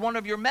you lose one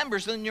of your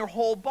members than your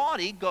whole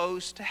body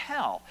goes to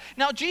hell.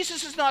 Now,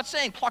 Jesus is not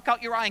saying pluck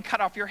out your eye and cut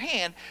off your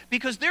hand,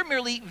 because they're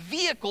merely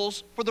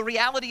vehicles for the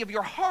reality of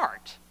your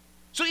heart.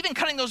 So even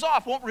cutting those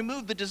off won't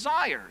remove the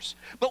desires.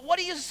 But what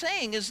he is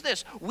saying is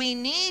this: we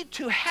need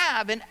to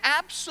have an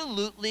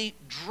absolutely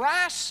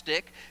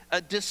drastic,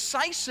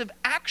 decisive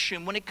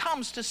action when it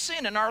comes to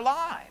sin in our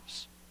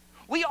lives.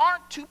 We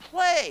aren't to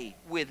play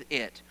with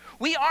it.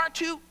 We are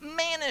to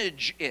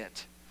manage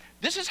it.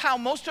 This is how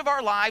most of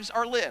our lives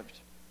are lived.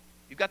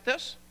 You got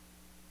this?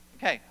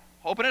 Okay,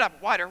 open it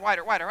up, wider,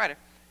 wider, wider, wider.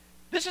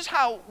 This is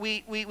how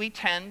we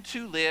tend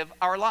to live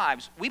our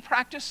lives. We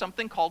practice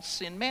something called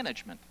sin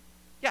management.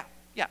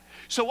 Yeah.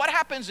 So what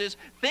happens is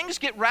things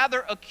get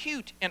rather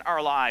acute in our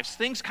lives.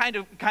 Things kind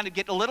of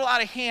get a little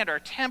out of hand.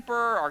 Our temper,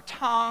 our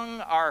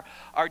tongue,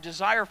 our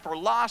desire for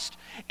lust.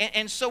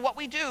 And so what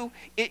we do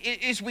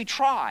is we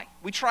try.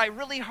 We try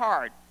really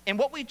hard. And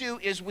what we do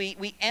is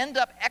we end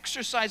up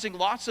exercising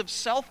lots of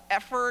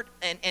self-effort,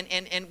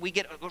 and we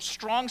get a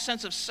strong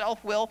sense of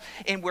self-will,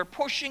 and we're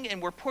pushing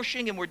and we're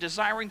pushing and we're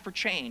desiring for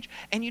change.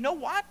 And you know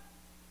what?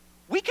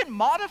 We can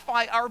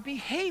modify our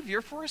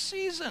behavior for a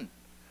season.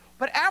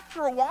 But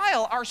after a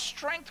while, our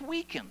strength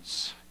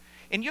weakens.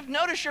 And you've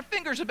noticed your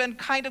fingers have been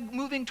kind of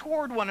moving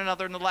toward one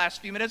another in the last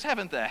few minutes,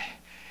 haven't they?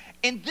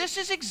 And this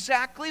is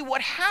exactly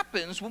what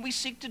happens when we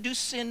seek to do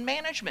sin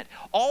management.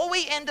 All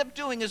we end up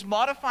doing is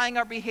modifying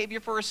our behavior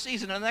for a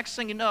season, and the next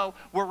thing you know,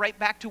 we're right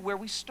back to where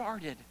we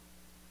started.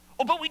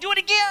 Oh, but we do it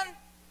again.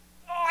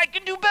 Oh, I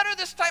can do better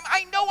this time.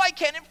 I know I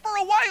can. And for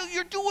a while,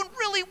 you're doing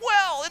really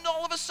well. And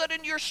all of a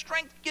sudden, your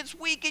strength gets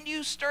weak, and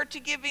you start to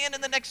give in,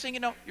 and the next thing you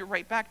know, you're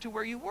right back to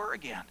where you were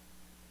again.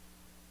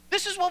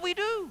 This is what we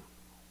do.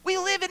 We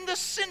live in this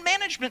sin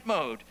management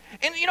mode.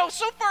 And,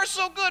 so far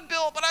so good,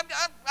 Bill, but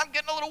I'm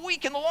getting a little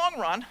weak in the long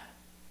run.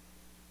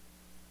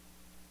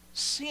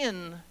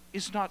 Sin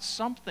is not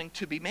something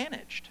to be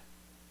managed.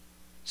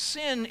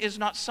 Sin is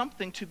not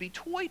something to be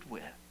toyed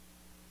with.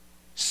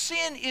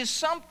 Sin is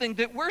something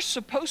that we're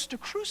supposed to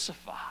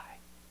crucify.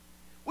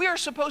 We are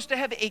supposed to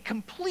have a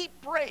complete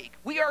break.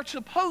 We are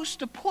supposed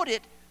to put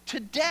it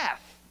to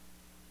death.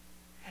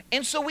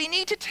 And so we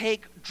need to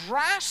take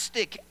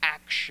drastic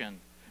action,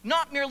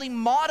 not merely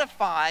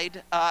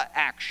modified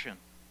action.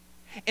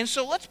 And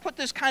so let's put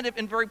this kind of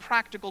in very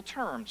practical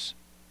terms.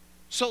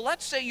 So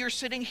let's say you're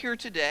sitting here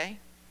today.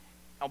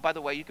 Oh, by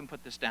the way, you can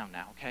put this down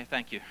now, okay?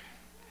 Thank you.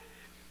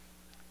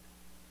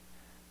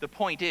 The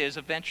point is,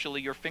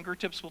 eventually your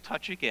fingertips will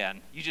touch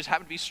again. You just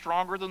happen to be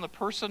stronger than the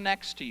person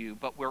next to you,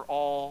 but we're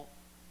all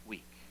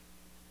weak.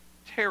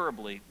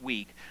 Terribly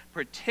weak,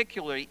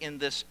 particularly in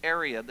this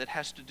area that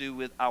has to do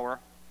with our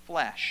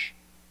flesh.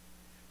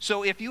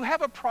 So if you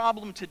have a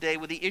problem today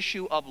with the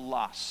issue of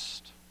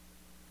lust,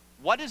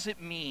 what does it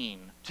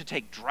mean to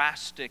take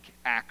drastic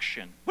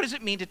action? What does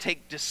it mean to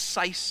take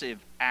decisive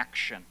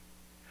action?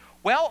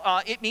 Well,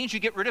 it means you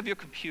get rid of your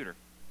computer.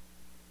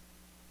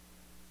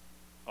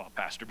 Oh,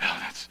 Pastor Bill,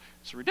 that's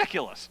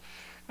ridiculous.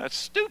 That's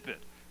stupid.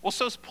 Well,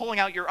 so is pulling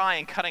out your eye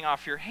and cutting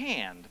off your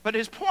hand. But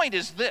his point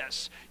is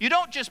this: you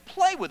don't just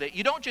play with it.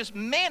 You don't just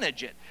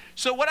manage it.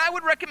 So what I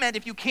would recommend,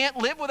 if you can't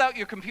live without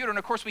your computer, and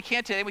of course we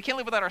can't today, we can't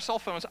live without our cell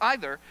phones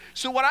either.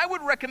 So what I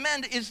would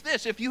recommend is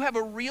this: if you have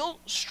a real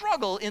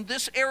struggle in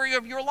this area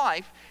of your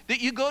life,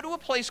 that you go to a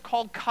place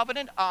called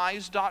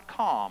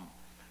CovenantEyes.com.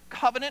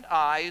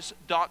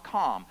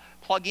 CovenantEyes.com.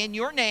 Plug in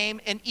your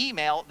name and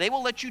email. They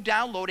will let you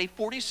download a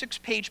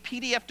 46-page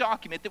PDF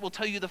document that will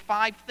tell you the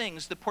 5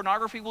 things that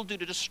pornography will do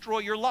to destroy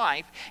your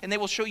life. And they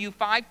will show you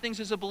 5 things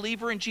as a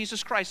believer in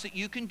Jesus Christ that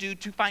you can do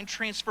to find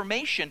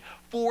transformation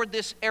for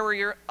this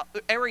area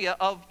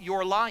of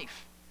your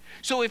life.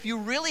 So if you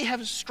really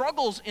have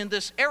struggles in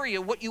this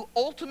area, what you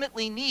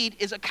ultimately need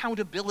is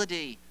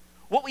accountability.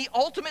 What we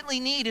ultimately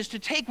need is to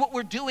take what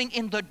we're doing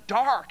in the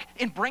dark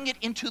and bring it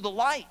into the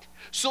light.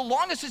 So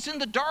long as it's in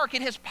the dark,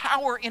 it has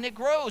power and it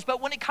grows.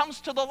 But when it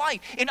comes to the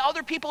light, and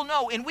other people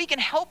know, and we can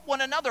help one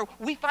another,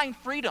 we find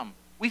freedom.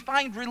 We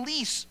find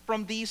release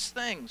from these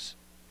things.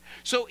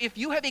 So if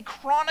you have a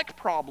chronic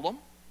problem,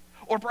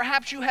 or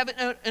perhaps you have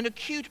an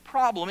acute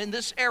problem in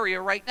this area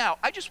right now,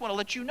 I just want to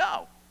let you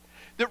know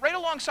that right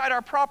alongside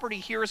our property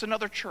here is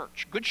another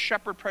church, Good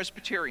Shepherd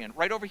Presbyterian,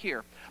 right over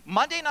here.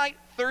 Monday night,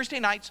 Thursday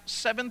nights,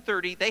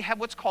 7:30, they have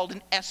what's called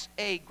an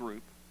SA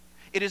group.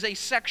 It is a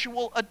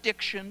sexual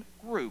addiction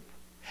group.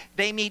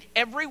 They meet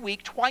every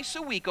week, twice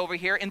a week over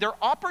here, and there are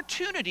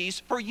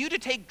opportunities for you to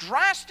take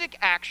drastic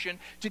action,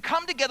 to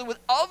come together with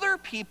other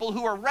people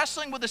who are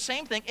wrestling with the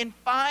same thing and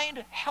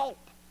find help.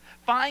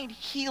 Find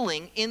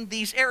healing in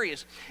these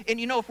areas. And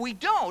if we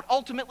don't,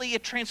 ultimately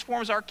it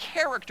transforms our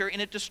character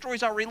and it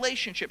destroys our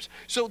relationships.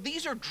 So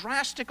these are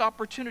drastic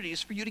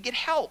opportunities for you to get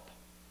help.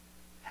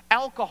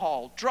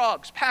 Alcohol,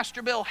 drugs,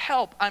 Pastor Bill,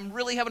 help. I'm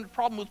really having a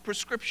problem with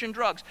prescription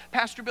drugs.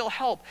 Pastor Bill,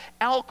 help.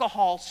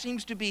 Alcohol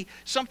seems to be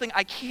something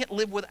I can't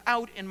live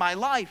without in my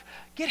life.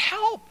 Get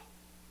help.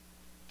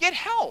 Get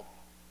help.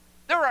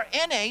 There are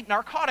NA,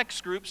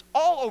 narcotics groups,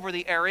 all over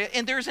the area,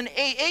 and there's an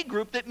AA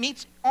group that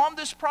meets on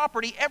this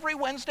property every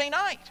Wednesday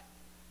night.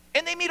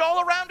 And they meet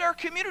all around our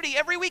community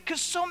every week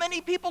because so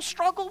many people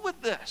struggle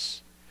with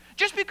this.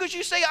 Just because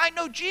you say, I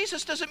know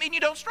Jesus, doesn't mean you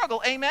don't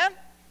struggle. Amen?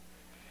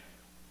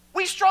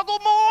 We struggle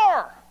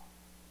more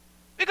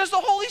because the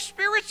Holy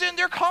Spirit's in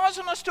there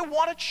causing us to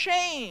want to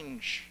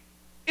change.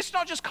 It's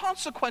not just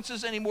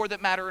consequences anymore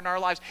that matter in our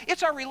lives.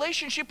 It's our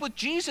relationship with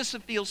Jesus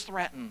that feels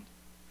threatened.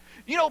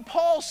 You know,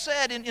 Paul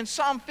said in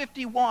Psalm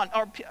 51,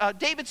 or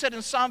David said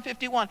in Psalm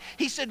 51,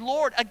 he said,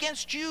 Lord,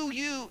 against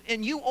you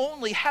and you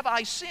only have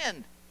I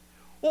sinned.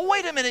 Well,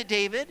 wait a minute,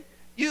 David.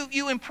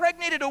 You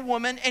impregnated a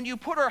woman and you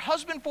put her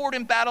husband forward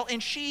in battle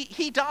and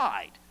he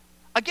died.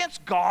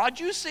 Against God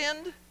you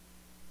sinned?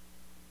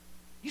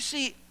 You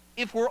see,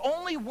 if we're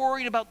only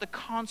worried about the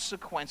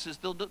consequences,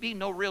 there'll be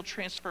no real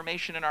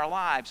transformation in our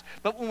lives.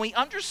 But when we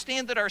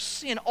understand that our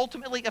sin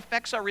ultimately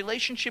affects our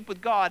relationship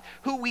with God,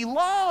 who we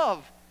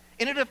love,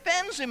 and it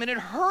offends him and it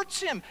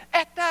hurts him,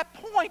 at that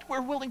point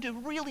we're willing to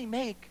really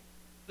make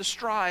the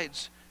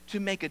strides to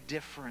make a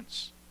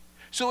difference.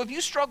 So if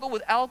you struggle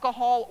with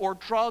alcohol or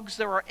drugs,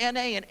 there are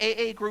NA and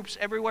AA groups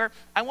everywhere.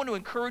 I want to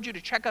encourage you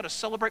to check out a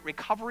Celebrate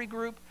Recovery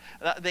group.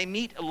 They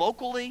meet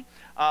locally.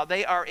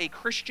 They are a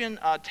Christian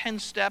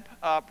 10-step,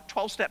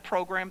 12-step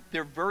program.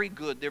 They're very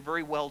good. They're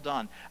very well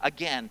done.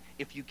 Again,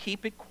 if you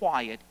keep it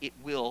quiet, it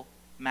will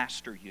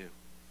master you.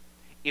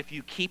 If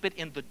you keep it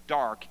in the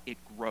dark, it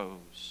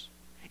grows.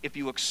 If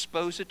you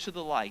expose it to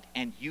the light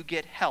and you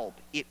get help,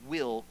 it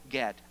will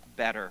get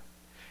better.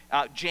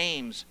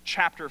 James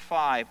chapter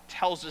 5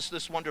 tells us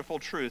this wonderful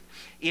truth.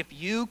 If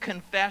you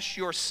confess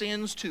your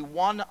sins to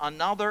one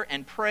another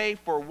and pray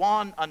for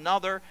one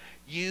another,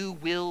 you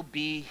will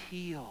be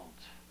healed.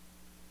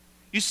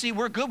 You see,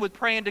 we're good with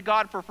praying to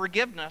God for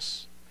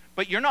forgiveness,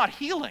 but you're not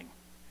healing.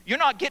 You're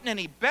not getting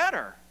any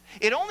better.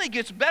 It only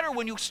gets better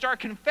when you start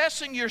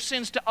confessing your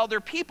sins to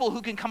other people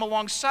who can come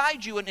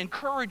alongside you and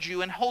encourage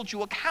you and hold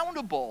you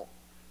accountable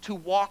to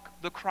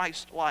walk the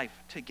Christ life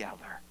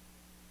together.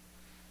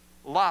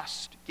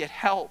 Lust, get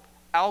help.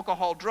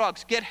 Alcohol,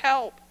 drugs, get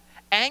help.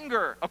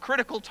 Anger, a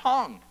critical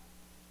tongue.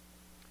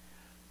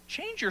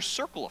 Change your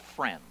circle of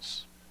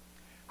friends.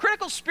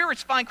 Critical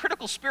spirits find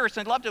critical spirits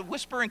and love to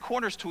whisper in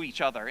corners to each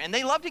other, and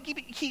they love to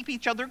keep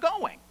each other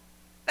going.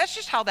 That's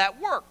just how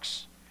that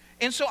works.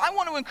 And so I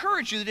want to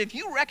encourage you that if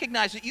you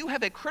recognize that you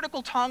have a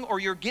critical tongue or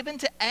you're given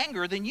to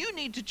anger, then you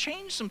need to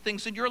change some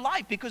things in your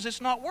life because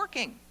it's not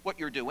working, what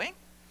you're doing.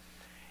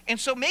 And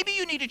so maybe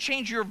you need to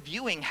change your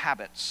viewing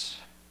habits.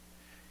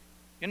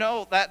 You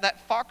know,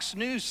 that Fox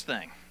News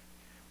thing.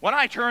 When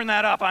I turn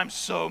that up, I'm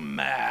so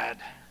mad.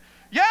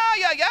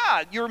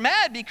 Yeah. You're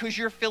mad because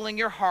you're filling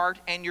your heart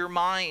and your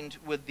mind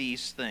with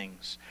these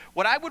things.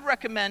 What I would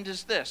recommend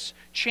is this.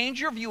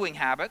 Change your viewing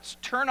habits,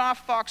 turn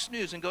off Fox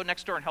News, and go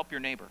next door and help your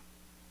neighbor.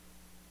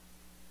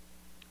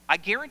 I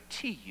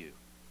guarantee you,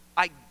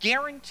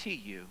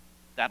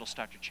 that'll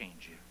start to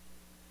change you.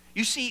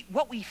 You see,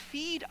 what we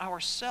feed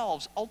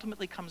ourselves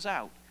ultimately comes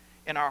out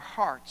in our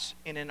hearts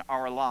and in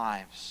our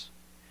lives.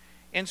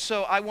 And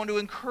so I want to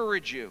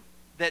encourage you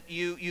that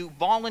you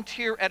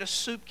volunteer at a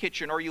soup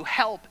kitchen or you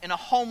help in a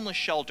homeless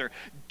shelter.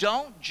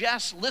 Don't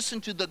just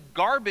listen to the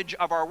garbage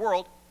of our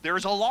world.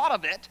 There's a lot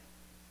of it.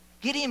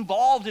 Get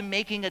involved in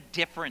making a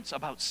difference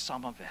about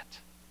some of it.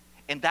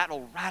 And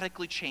that'll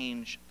radically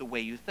change the way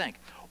you think.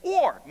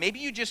 Or maybe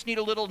you just need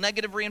a little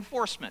negative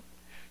reinforcement.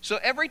 So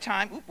every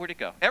time, where'd it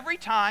go? Every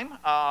time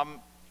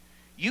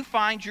you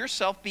find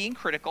yourself being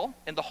critical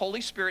and the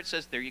Holy Spirit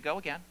says, there you go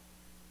again.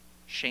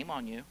 Shame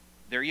on you.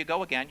 There you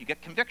go again. You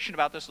get conviction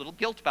about this, a little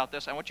guilt about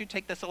this. I want you to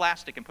take this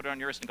elastic and put it on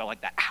your wrist and go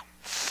like that. Ow.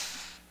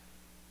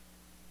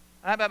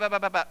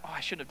 Oh, I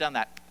shouldn't have done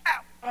that. Ow.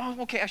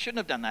 Oh, okay, I shouldn't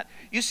have done that.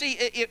 You see,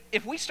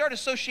 if we start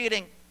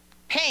associating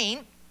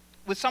pain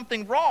with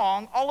something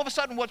wrong, all of a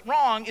sudden what's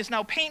wrong is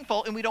now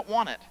painful and we don't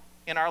want it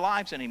in our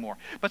lives anymore.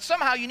 But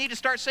somehow you need to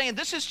start saying,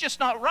 this is just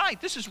not right.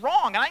 This is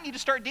wrong. And I need to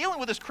start dealing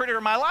with this critter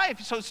in my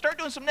life. So start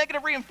doing some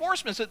negative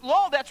reinforcements that,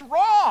 no, that's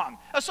wrong.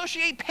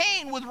 Associate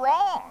pain with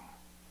wrong.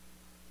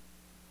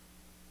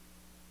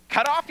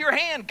 Cut off your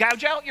hand,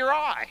 gouge out your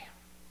eye.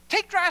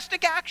 Take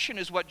drastic action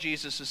is what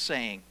Jesus is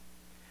saying.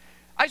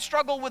 I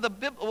struggle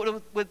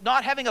with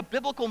not having a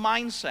biblical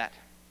mindset.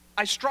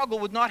 I struggle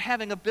with not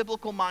having a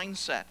biblical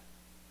mindset.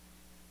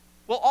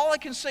 Well, all I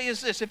can say is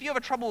this. If you have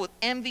a trouble with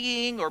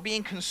envying or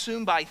being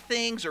consumed by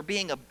things or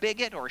being a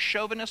bigot or a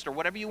chauvinist or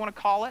whatever you want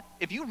to call it,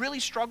 if you really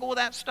struggle with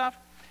that stuff,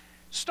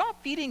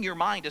 stop feeding your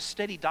mind a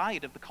steady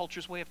diet of the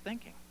culture's way of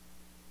thinking.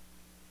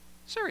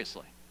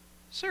 Seriously.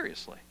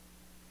 Seriously.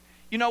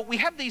 You know, we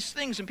have these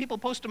things and people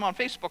post them on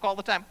Facebook all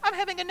the time. I'm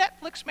having a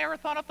Netflix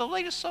marathon of the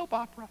latest soap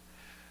opera.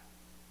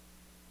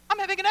 I'm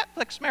having a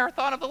Netflix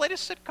marathon of the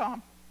latest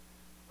sitcom.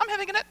 I'm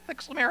having a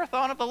Netflix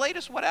marathon of the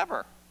latest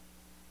whatever.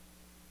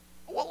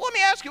 Well, let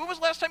me ask you, when was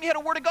the last time you had a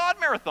Word of God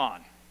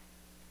marathon?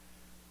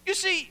 You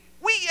see,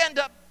 we end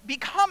up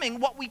becoming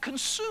what we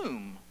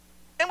consume.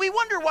 And we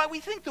wonder why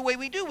we think the way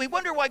we do. We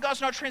wonder why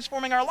God's not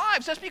transforming our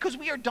lives. That's because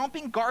we are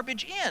dumping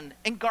garbage in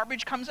and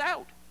garbage comes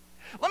out.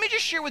 Let me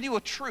just share with you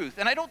a truth,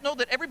 and I don't know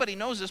that everybody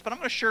knows this, but I'm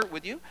going to share it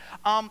with you.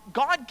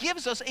 God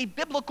gives us a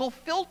biblical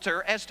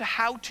filter as to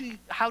how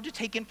to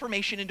take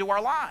information into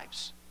our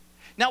lives.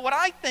 Now, what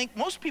I think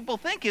most people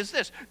think is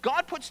this: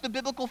 God puts the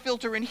biblical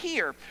filter in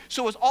here,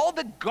 so as all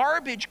the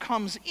garbage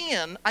comes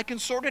in, I can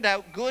sort it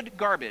out: good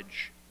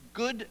garbage,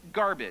 good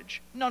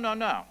garbage. No, no,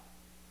 no.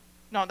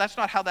 No, that's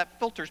not how that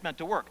filter is meant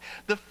to work.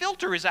 The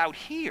filter is out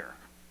here.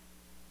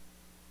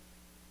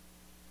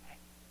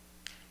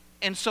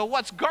 And so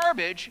what's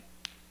garbage,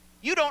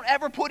 you don't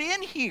ever put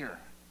in here.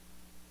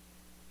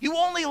 You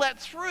only let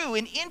through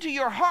and into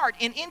your heart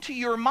and into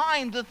your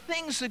mind the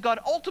things that God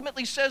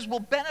ultimately says will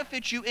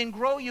benefit you and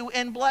grow you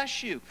and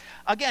bless you.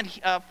 Again,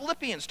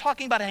 Philippians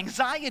talking about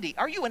anxiety.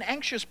 Are you an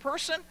anxious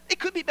person? It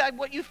could be by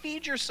what you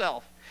feed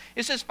yourself.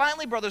 It says,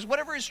 finally, brothers,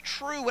 whatever is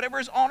true, whatever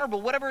is honorable,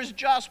 whatever is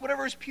just,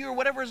 whatever is pure,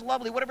 whatever is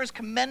lovely, whatever is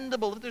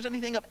commendable, if there's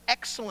anything of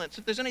excellence,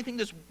 if there's anything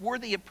that's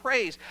worthy of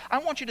praise, I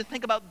want you to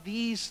think about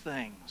these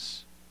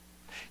things.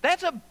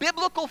 That's a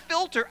biblical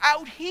filter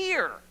out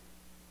here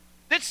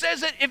that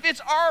says that if it's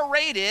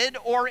R-rated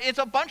or it's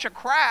a bunch of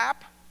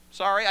crap,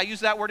 sorry, I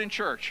used that word in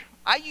church.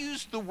 I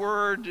used the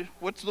word,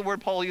 what's the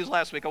word Paul used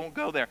last week? I won't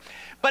go there.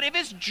 But if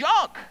it's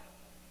junk,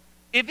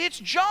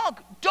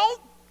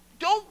 don't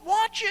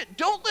watch it.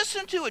 Don't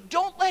listen to it.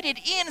 Don't let it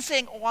in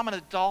saying, oh, I'm an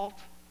adult.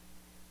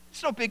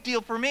 It's no big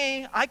deal for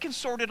me. I can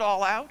sort it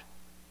all out.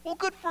 Well,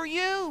 good for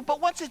you.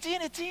 But once it's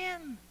in, it's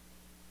in.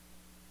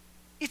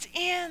 It's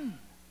in.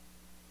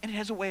 And it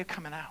has a way of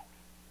coming out.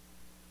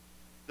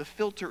 The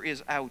filter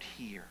is out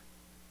here.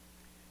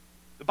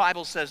 The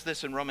Bible says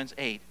this in Romans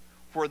 8.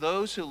 For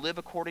those who live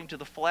according to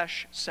the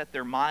flesh set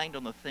their mind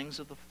on the things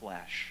of the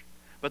flesh.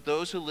 But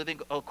those who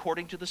live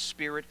according to the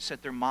Spirit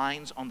set their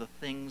minds on the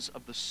things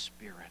of the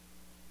Spirit.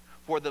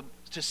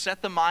 To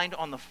set the mind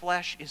on the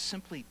flesh is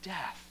simply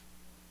death.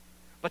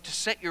 But to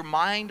set your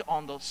mind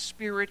on the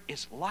Spirit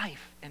is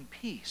life and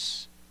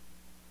peace.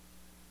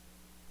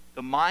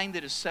 The mind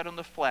that is set on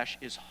the flesh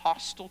is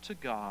hostile to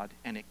God,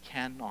 and it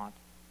cannot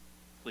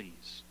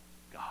please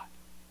God.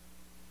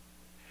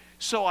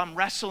 So I'm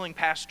wrestling,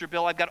 Pastor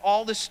Bill. I've got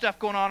all this stuff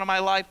going on in my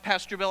life,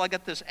 Pastor Bill. I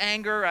got this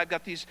anger. I've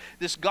got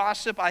this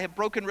gossip. I have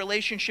broken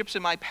relationships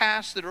in my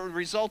past that are a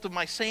result of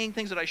my saying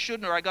things that I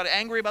shouldn't, or I got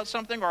angry about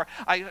something, or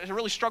I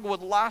really struggle with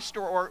lust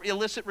or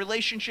illicit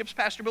relationships,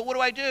 Pastor Bill.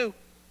 What do?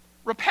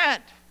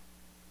 Repent.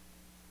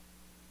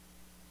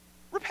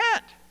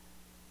 Repent.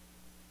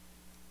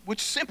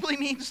 Which simply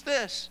means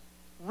this: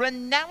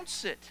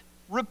 renounce it,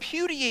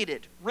 repudiate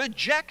it,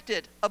 reject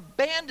it,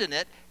 abandon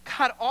it,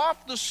 cut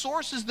off the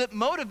sources that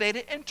motivate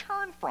it, and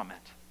turn from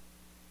it.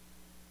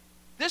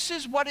 This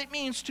is what it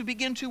means to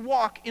begin to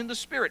walk in the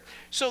Spirit.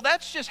 So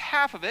that's just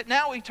half of it.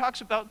 Now he talks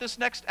about this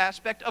next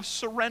aspect of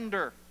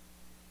surrender.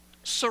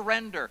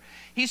 Surrender.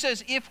 He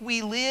says, if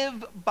we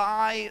live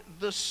by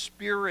the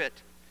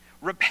Spirit,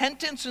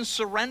 repentance and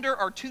surrender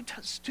are two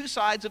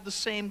sides of the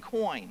same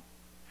coin.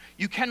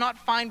 You cannot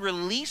find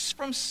release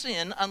from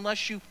sin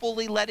unless you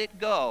fully let it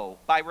go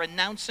by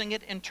renouncing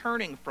it and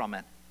turning from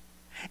it.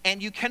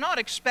 And you cannot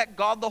expect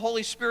God the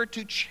Holy Spirit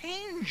to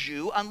change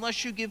you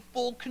unless you give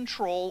full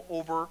control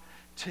over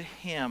to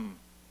Him.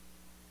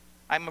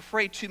 I'm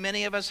afraid too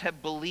many of us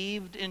have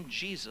believed in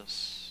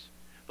Jesus.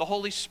 The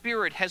Holy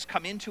Spirit has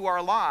come into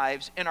our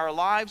lives, and our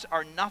lives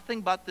are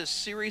nothing but this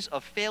series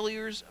of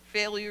failures.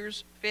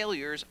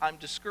 I'm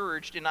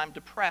discouraged and I'm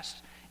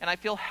depressed, and I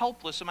feel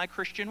helpless in my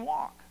Christian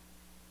walk.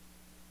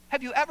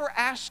 Have you ever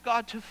asked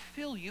God to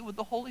fill you with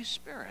the Holy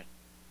Spirit?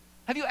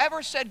 Have you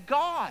ever said,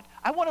 God,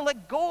 I want to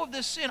let go of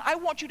this sin. I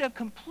want you to have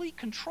complete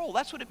control.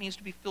 That's what it means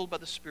to be filled by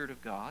the Spirit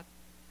of God.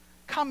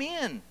 Come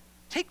in.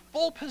 Take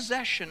full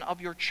possession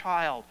of your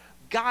child.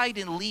 Guide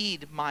and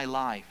lead my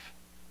life.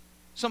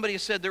 Somebody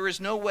has said there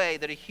is no way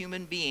that a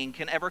human being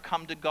can ever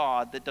come to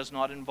God that does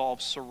not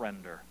involve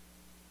surrender.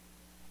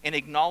 An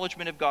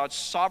acknowledgement of God's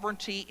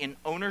sovereignty in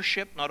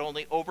ownership, not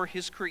only over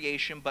His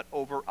creation, but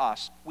over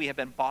us. We have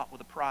been bought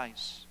with a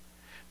price.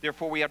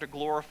 Therefore, we have to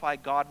glorify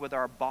God with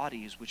our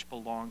bodies, which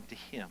belong to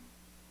Him.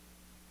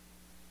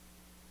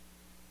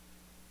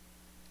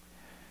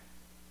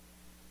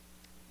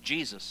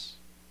 Jesus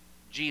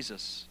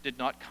did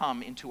not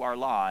come into our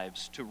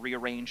lives to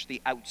rearrange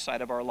the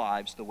outside of our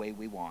lives the way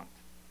we want.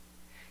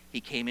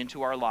 He came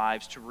into our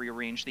lives to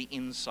rearrange the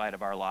inside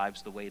of our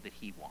lives the way that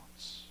He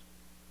wants.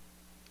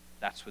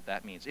 That's what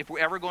that means. If we're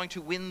ever going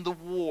to win the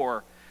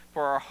war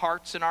for our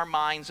hearts and our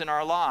minds and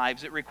our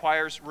lives, it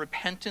requires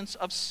repentance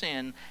of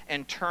sin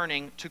and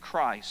turning to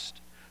Christ.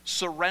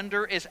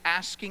 Surrender is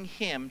asking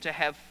Him to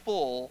have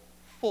full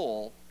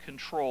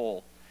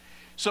control.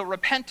 So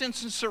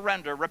repentance and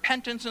surrender,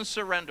 repentance and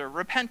surrender,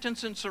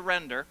 repentance and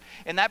surrender.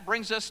 And that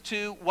brings us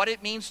to what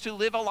it means to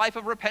live a life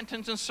of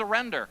repentance and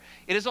surrender.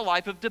 It is a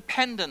life of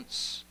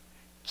dependence.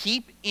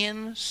 Keep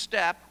in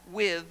step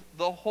with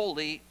the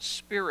Holy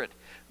Spirit.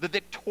 The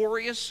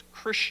victorious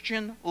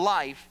Christian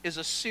life is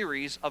a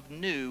series of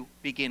new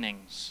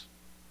beginnings.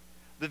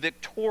 The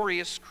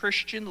victorious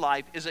Christian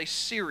life is a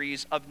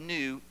series of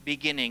new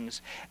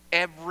beginnings.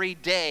 Every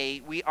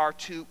day we are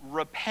to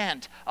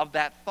repent of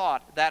that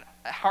thought, that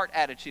heart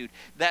attitude,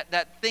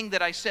 that thing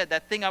that I said,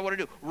 that thing I want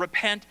to do.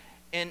 Repent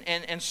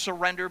and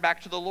surrender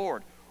back to the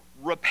Lord.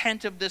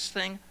 Repent of this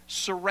thing,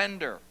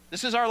 surrender.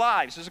 This is our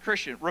lives as a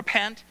Christian.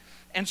 Repent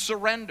and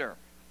surrender.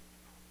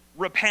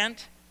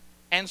 Repent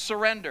and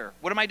surrender.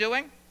 What am I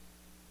doing?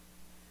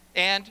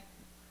 And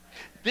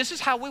this is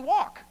how we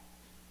walk.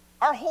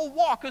 Our whole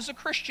walk as a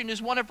Christian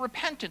is one of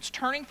repentance,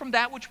 turning from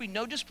that which we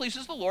know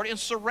displeases the Lord and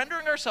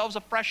surrendering ourselves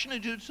afresh and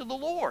anew to the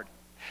Lord.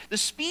 The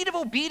speed of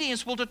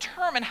obedience will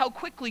determine how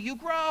quickly you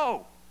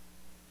grow.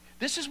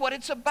 This is what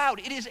it's about.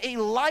 It is a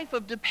life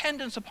of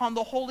dependence upon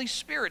the Holy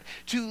Spirit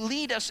to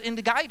lead us and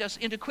to guide us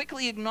and to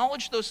quickly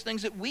acknowledge those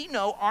things that we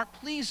know aren't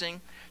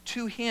pleasing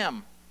to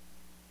Him.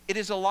 It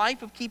is a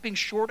life of keeping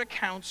short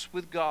accounts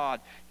with God,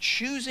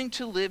 choosing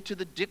to live to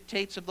the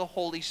dictates of the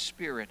Holy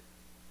Spirit.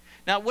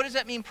 Now, what does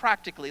that mean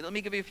practically? Let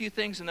me give you a few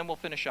things and then we'll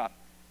finish up.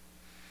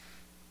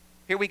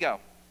 Here we go.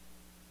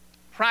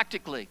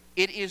 Practically,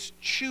 it is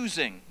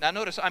choosing. Now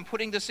notice, I'm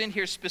putting this in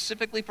here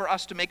specifically for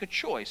us to make a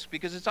choice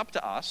because it's up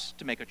to us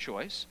to make a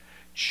choice.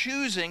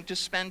 Choosing to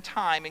spend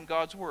time in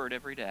God's Word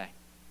every day.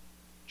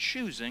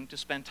 Choosing to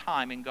spend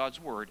time in God's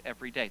Word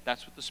every day.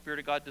 That's what the Spirit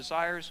of God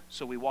desires,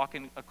 so we walk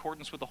in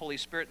accordance with the Holy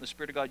Spirit, and the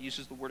Spirit of God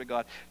uses the Word of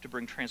God to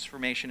bring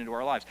transformation into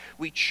our lives.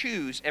 We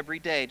choose every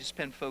day to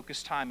spend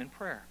focused time in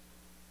prayer.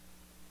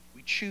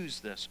 We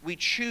choose this. We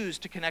choose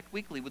to connect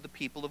weekly with the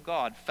people of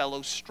God,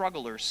 fellow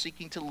strugglers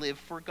seeking to live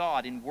for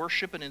God in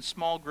worship and in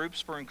small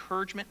groups for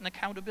encouragement and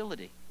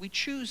accountability. We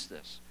choose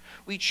this.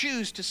 We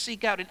choose to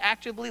seek out and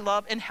actively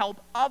love and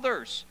help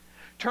others,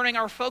 turning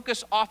our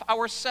focus off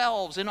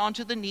ourselves and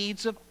onto the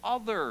needs of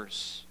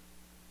others.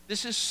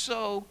 This is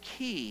so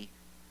key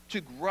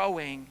to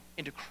growing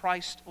into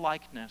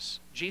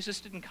Christ-likeness.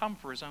 Jesus didn't come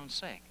for His own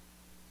sake.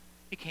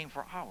 He came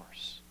for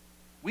ours.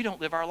 We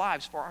don't live our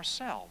lives for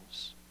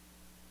ourselves.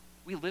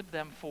 We live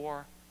them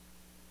for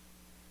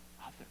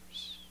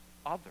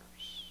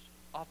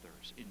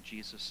others in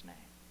Jesus' name.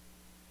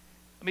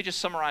 Let me just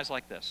summarize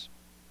like this.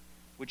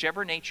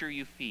 Whichever nature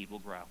you feed will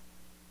grow.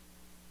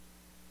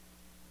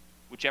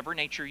 Whichever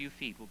nature you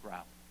feed will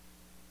grow.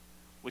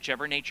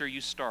 Whichever nature you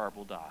starve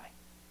will die.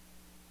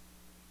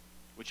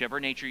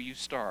 Whichever nature you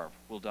starve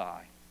will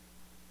die.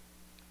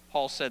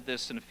 Paul said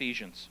this in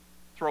Ephesians.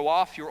 Throw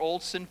off your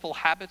old sinful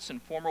habits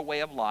and former way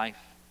of life,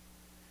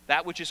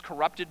 that which is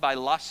corrupted by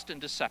lust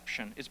and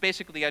deception. It's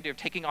basically the idea of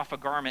taking off a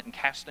garment and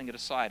casting it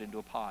aside into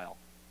a pile.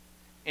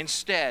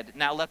 Instead,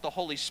 now let the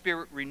Holy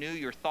Spirit renew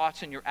your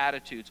thoughts and your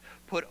attitudes.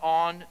 Put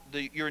on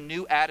your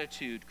new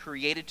attitude,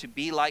 created to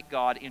be like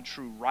God in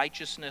true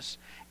righteousness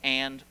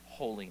and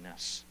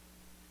holiness.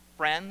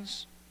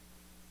 Friends,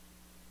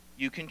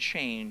 you can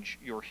change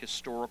your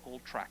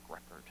historical track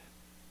record.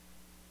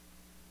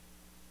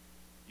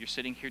 You're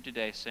sitting here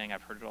today saying,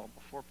 I've heard it all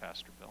before,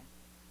 Pastor Bill.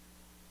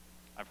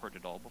 I've heard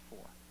it all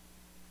before.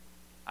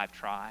 I've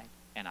tried,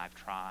 and I've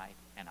tried,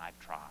 and I've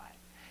tried.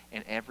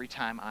 And every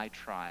time I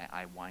try,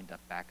 I wind up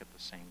back at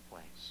the same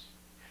place.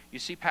 You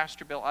see,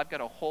 Pastor Bill, I've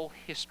got a whole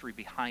history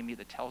behind me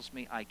that tells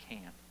me I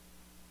can't.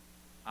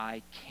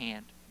 I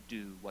can't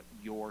do what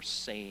you're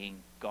saying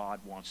God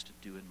wants to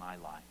do in my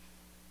life.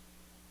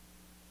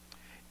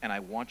 And I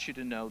want you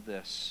to know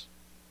this.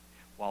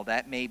 While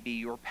that may be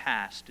your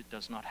past, it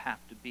does not have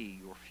to be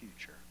your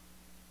future.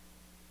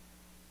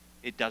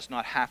 It does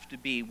not have to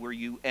be where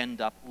you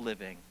end up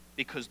living,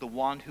 because the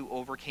one who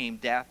overcame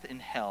death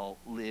and hell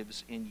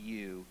lives in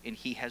you, and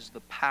He has the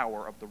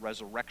power of the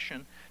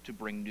resurrection to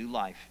bring new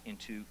life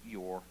into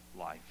your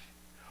life.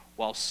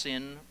 While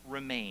sin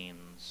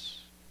remains,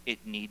 it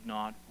need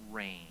not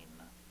reign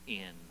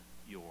in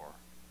your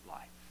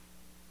life.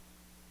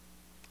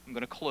 I'm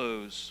going to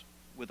close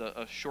with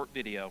a short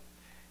video,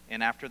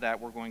 and after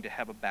that we're going to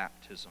have a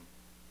baptism.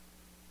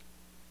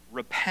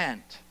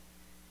 Repent,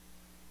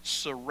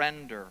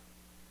 surrender,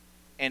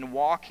 and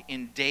walk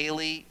in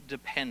daily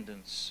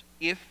dependence.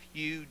 If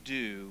you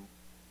do,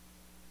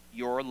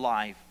 your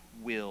life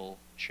will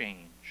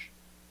change.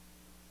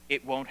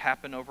 It won't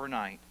happen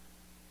overnight,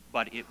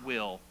 but it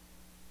will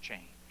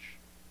change.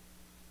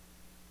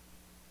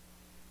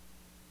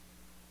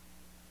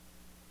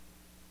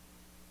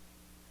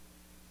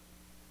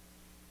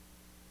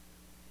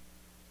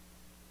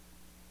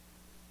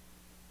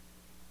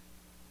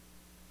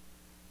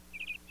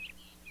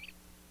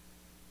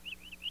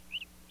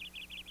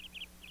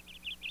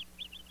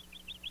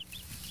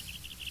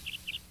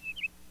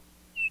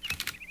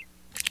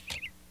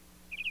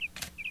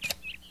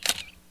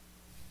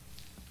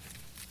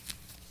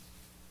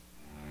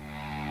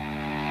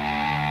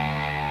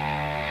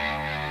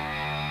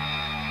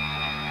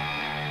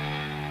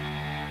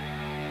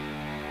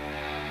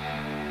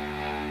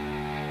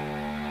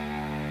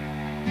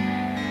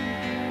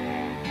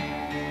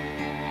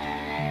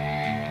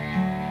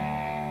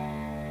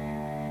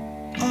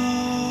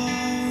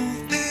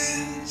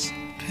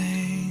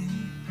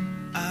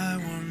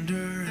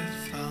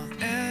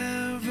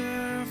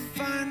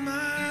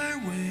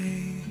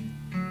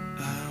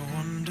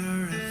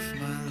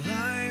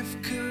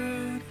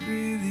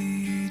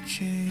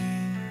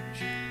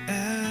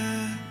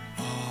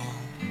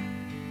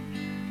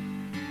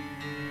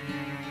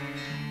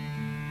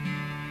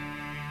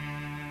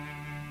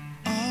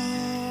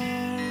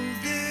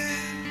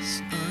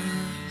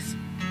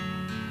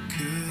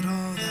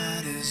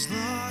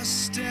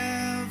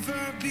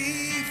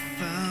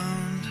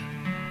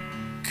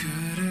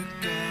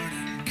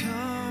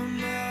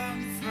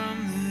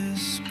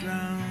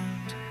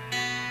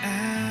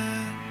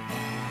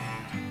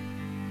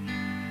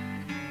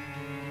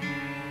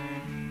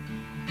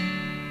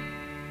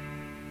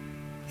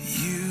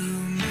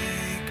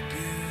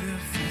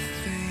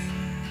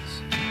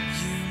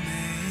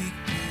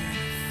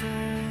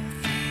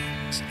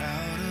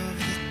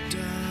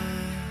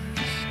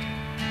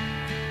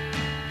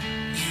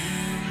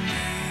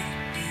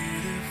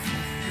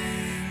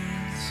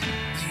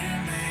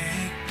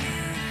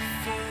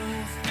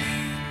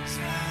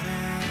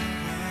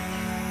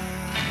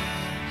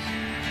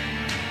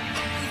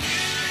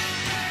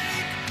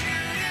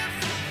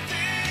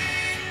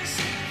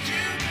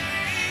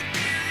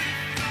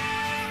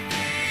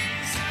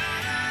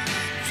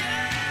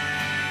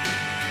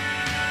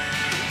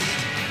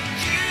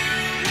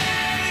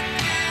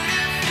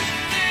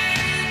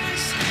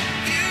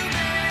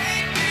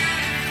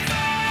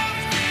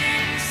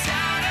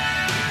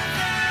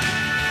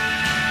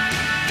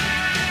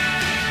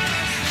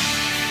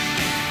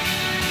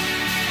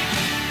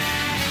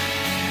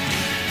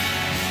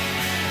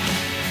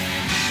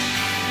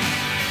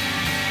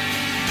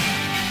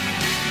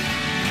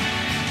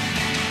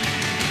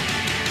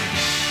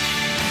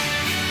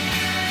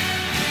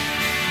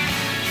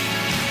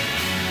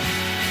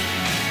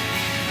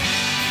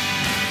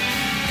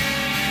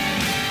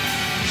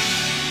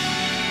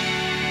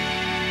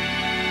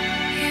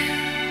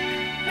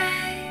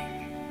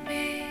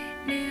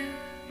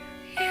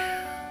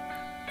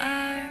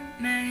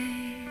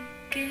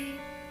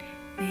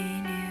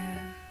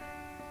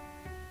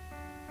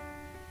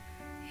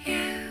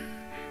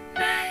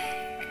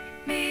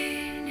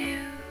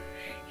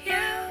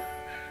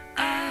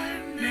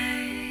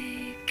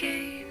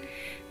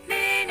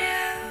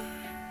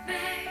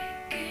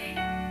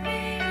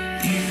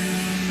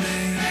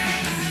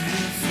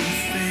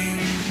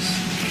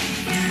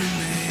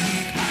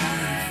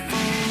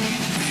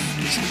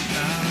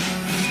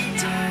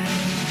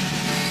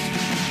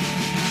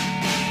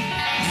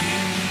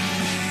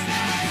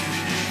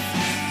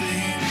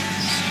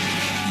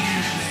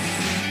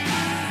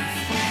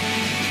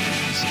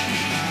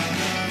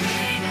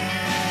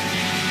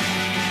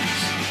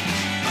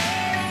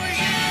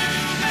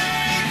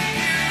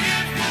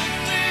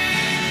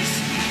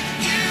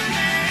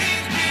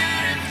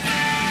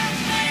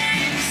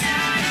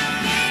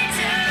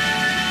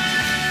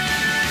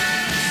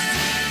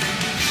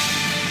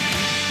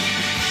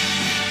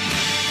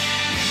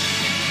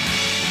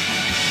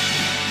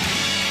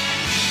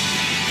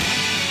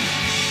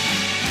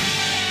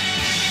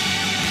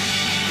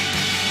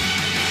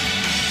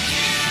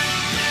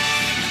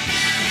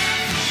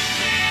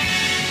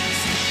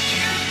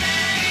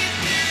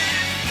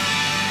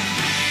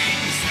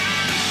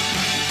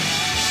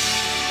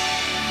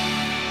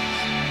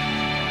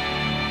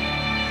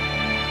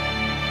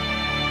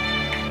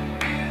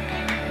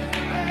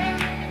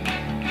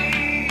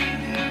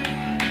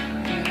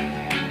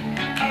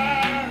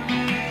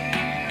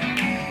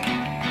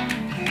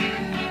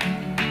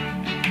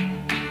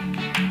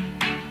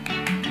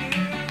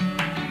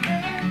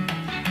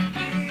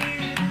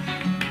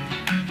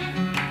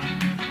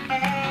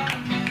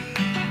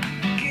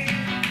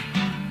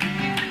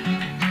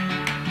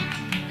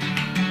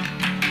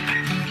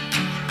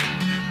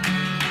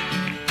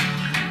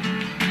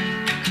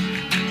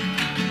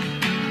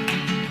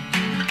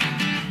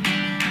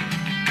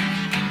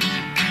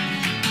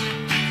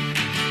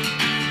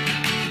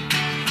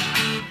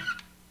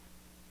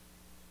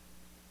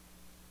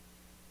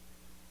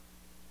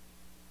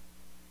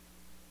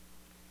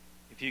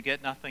 If you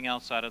get nothing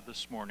else out of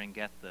this morning,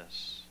 get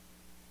this.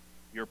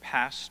 Your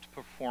past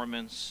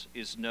performance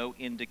is no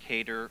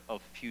indicator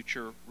of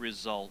future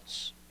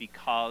results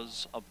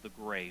because of the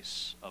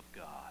grace of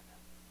God.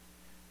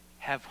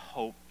 Have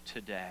hope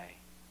today,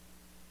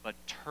 but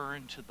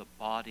turn to the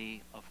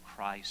body of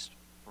Christ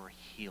for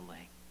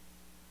healing.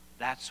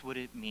 That's what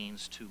it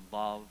means to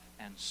love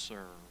and serve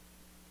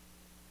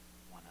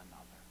one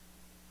another.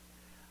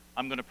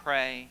 I'm going to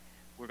pray.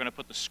 We're going to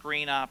put the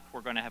screen up. We're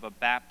going to have a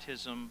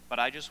baptism. But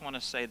I just want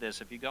to say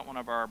this. If you got one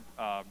of our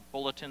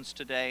bulletins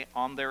today,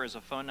 on there is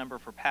a phone number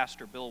for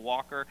Pastor Bill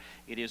Walker.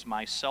 It is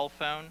my cell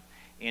phone.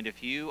 And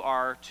if you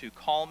are to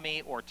call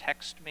me or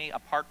text me,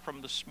 apart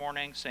from this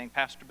morning, saying,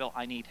 Pastor Bill,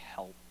 I need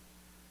help,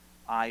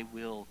 I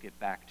will get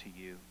back to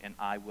you, and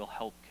I will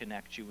help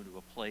connect you into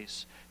a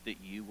place that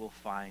you will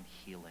find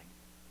healing.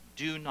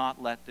 Do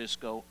not let this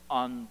go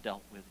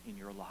undealt with in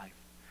your life,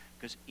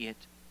 because it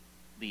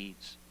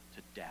leads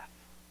to death.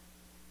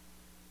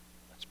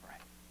 Let's pray.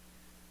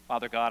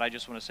 Father God, I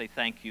just want to say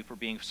thank you for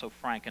being so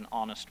frank and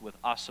honest with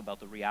us about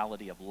the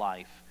reality of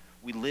life.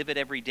 We live it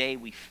every day,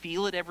 we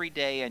feel it every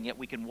day, and yet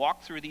we can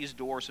walk through these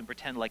doors and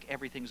pretend like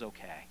everything's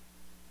okay.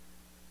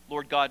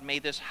 Lord God, may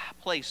this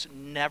place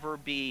never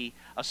be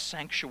a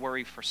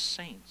sanctuary for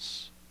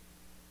saints,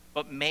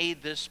 but may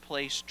this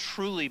place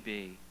truly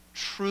be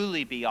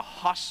a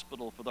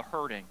hospital for the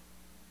hurting.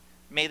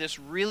 May this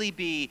really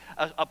be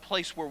a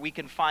place where we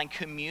can find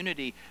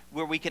community,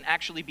 where we can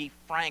actually be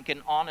frank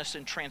and honest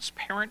and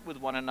transparent with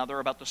one another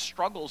about the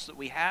struggles that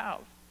we have.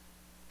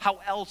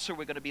 How else are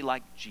we going to be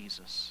like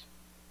Jesus?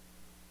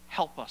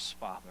 Help us,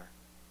 Father,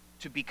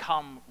 to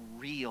become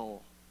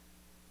real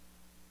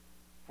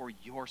for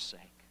your sake.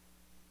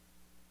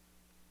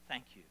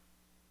 Thank you.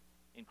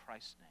 In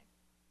Christ's name.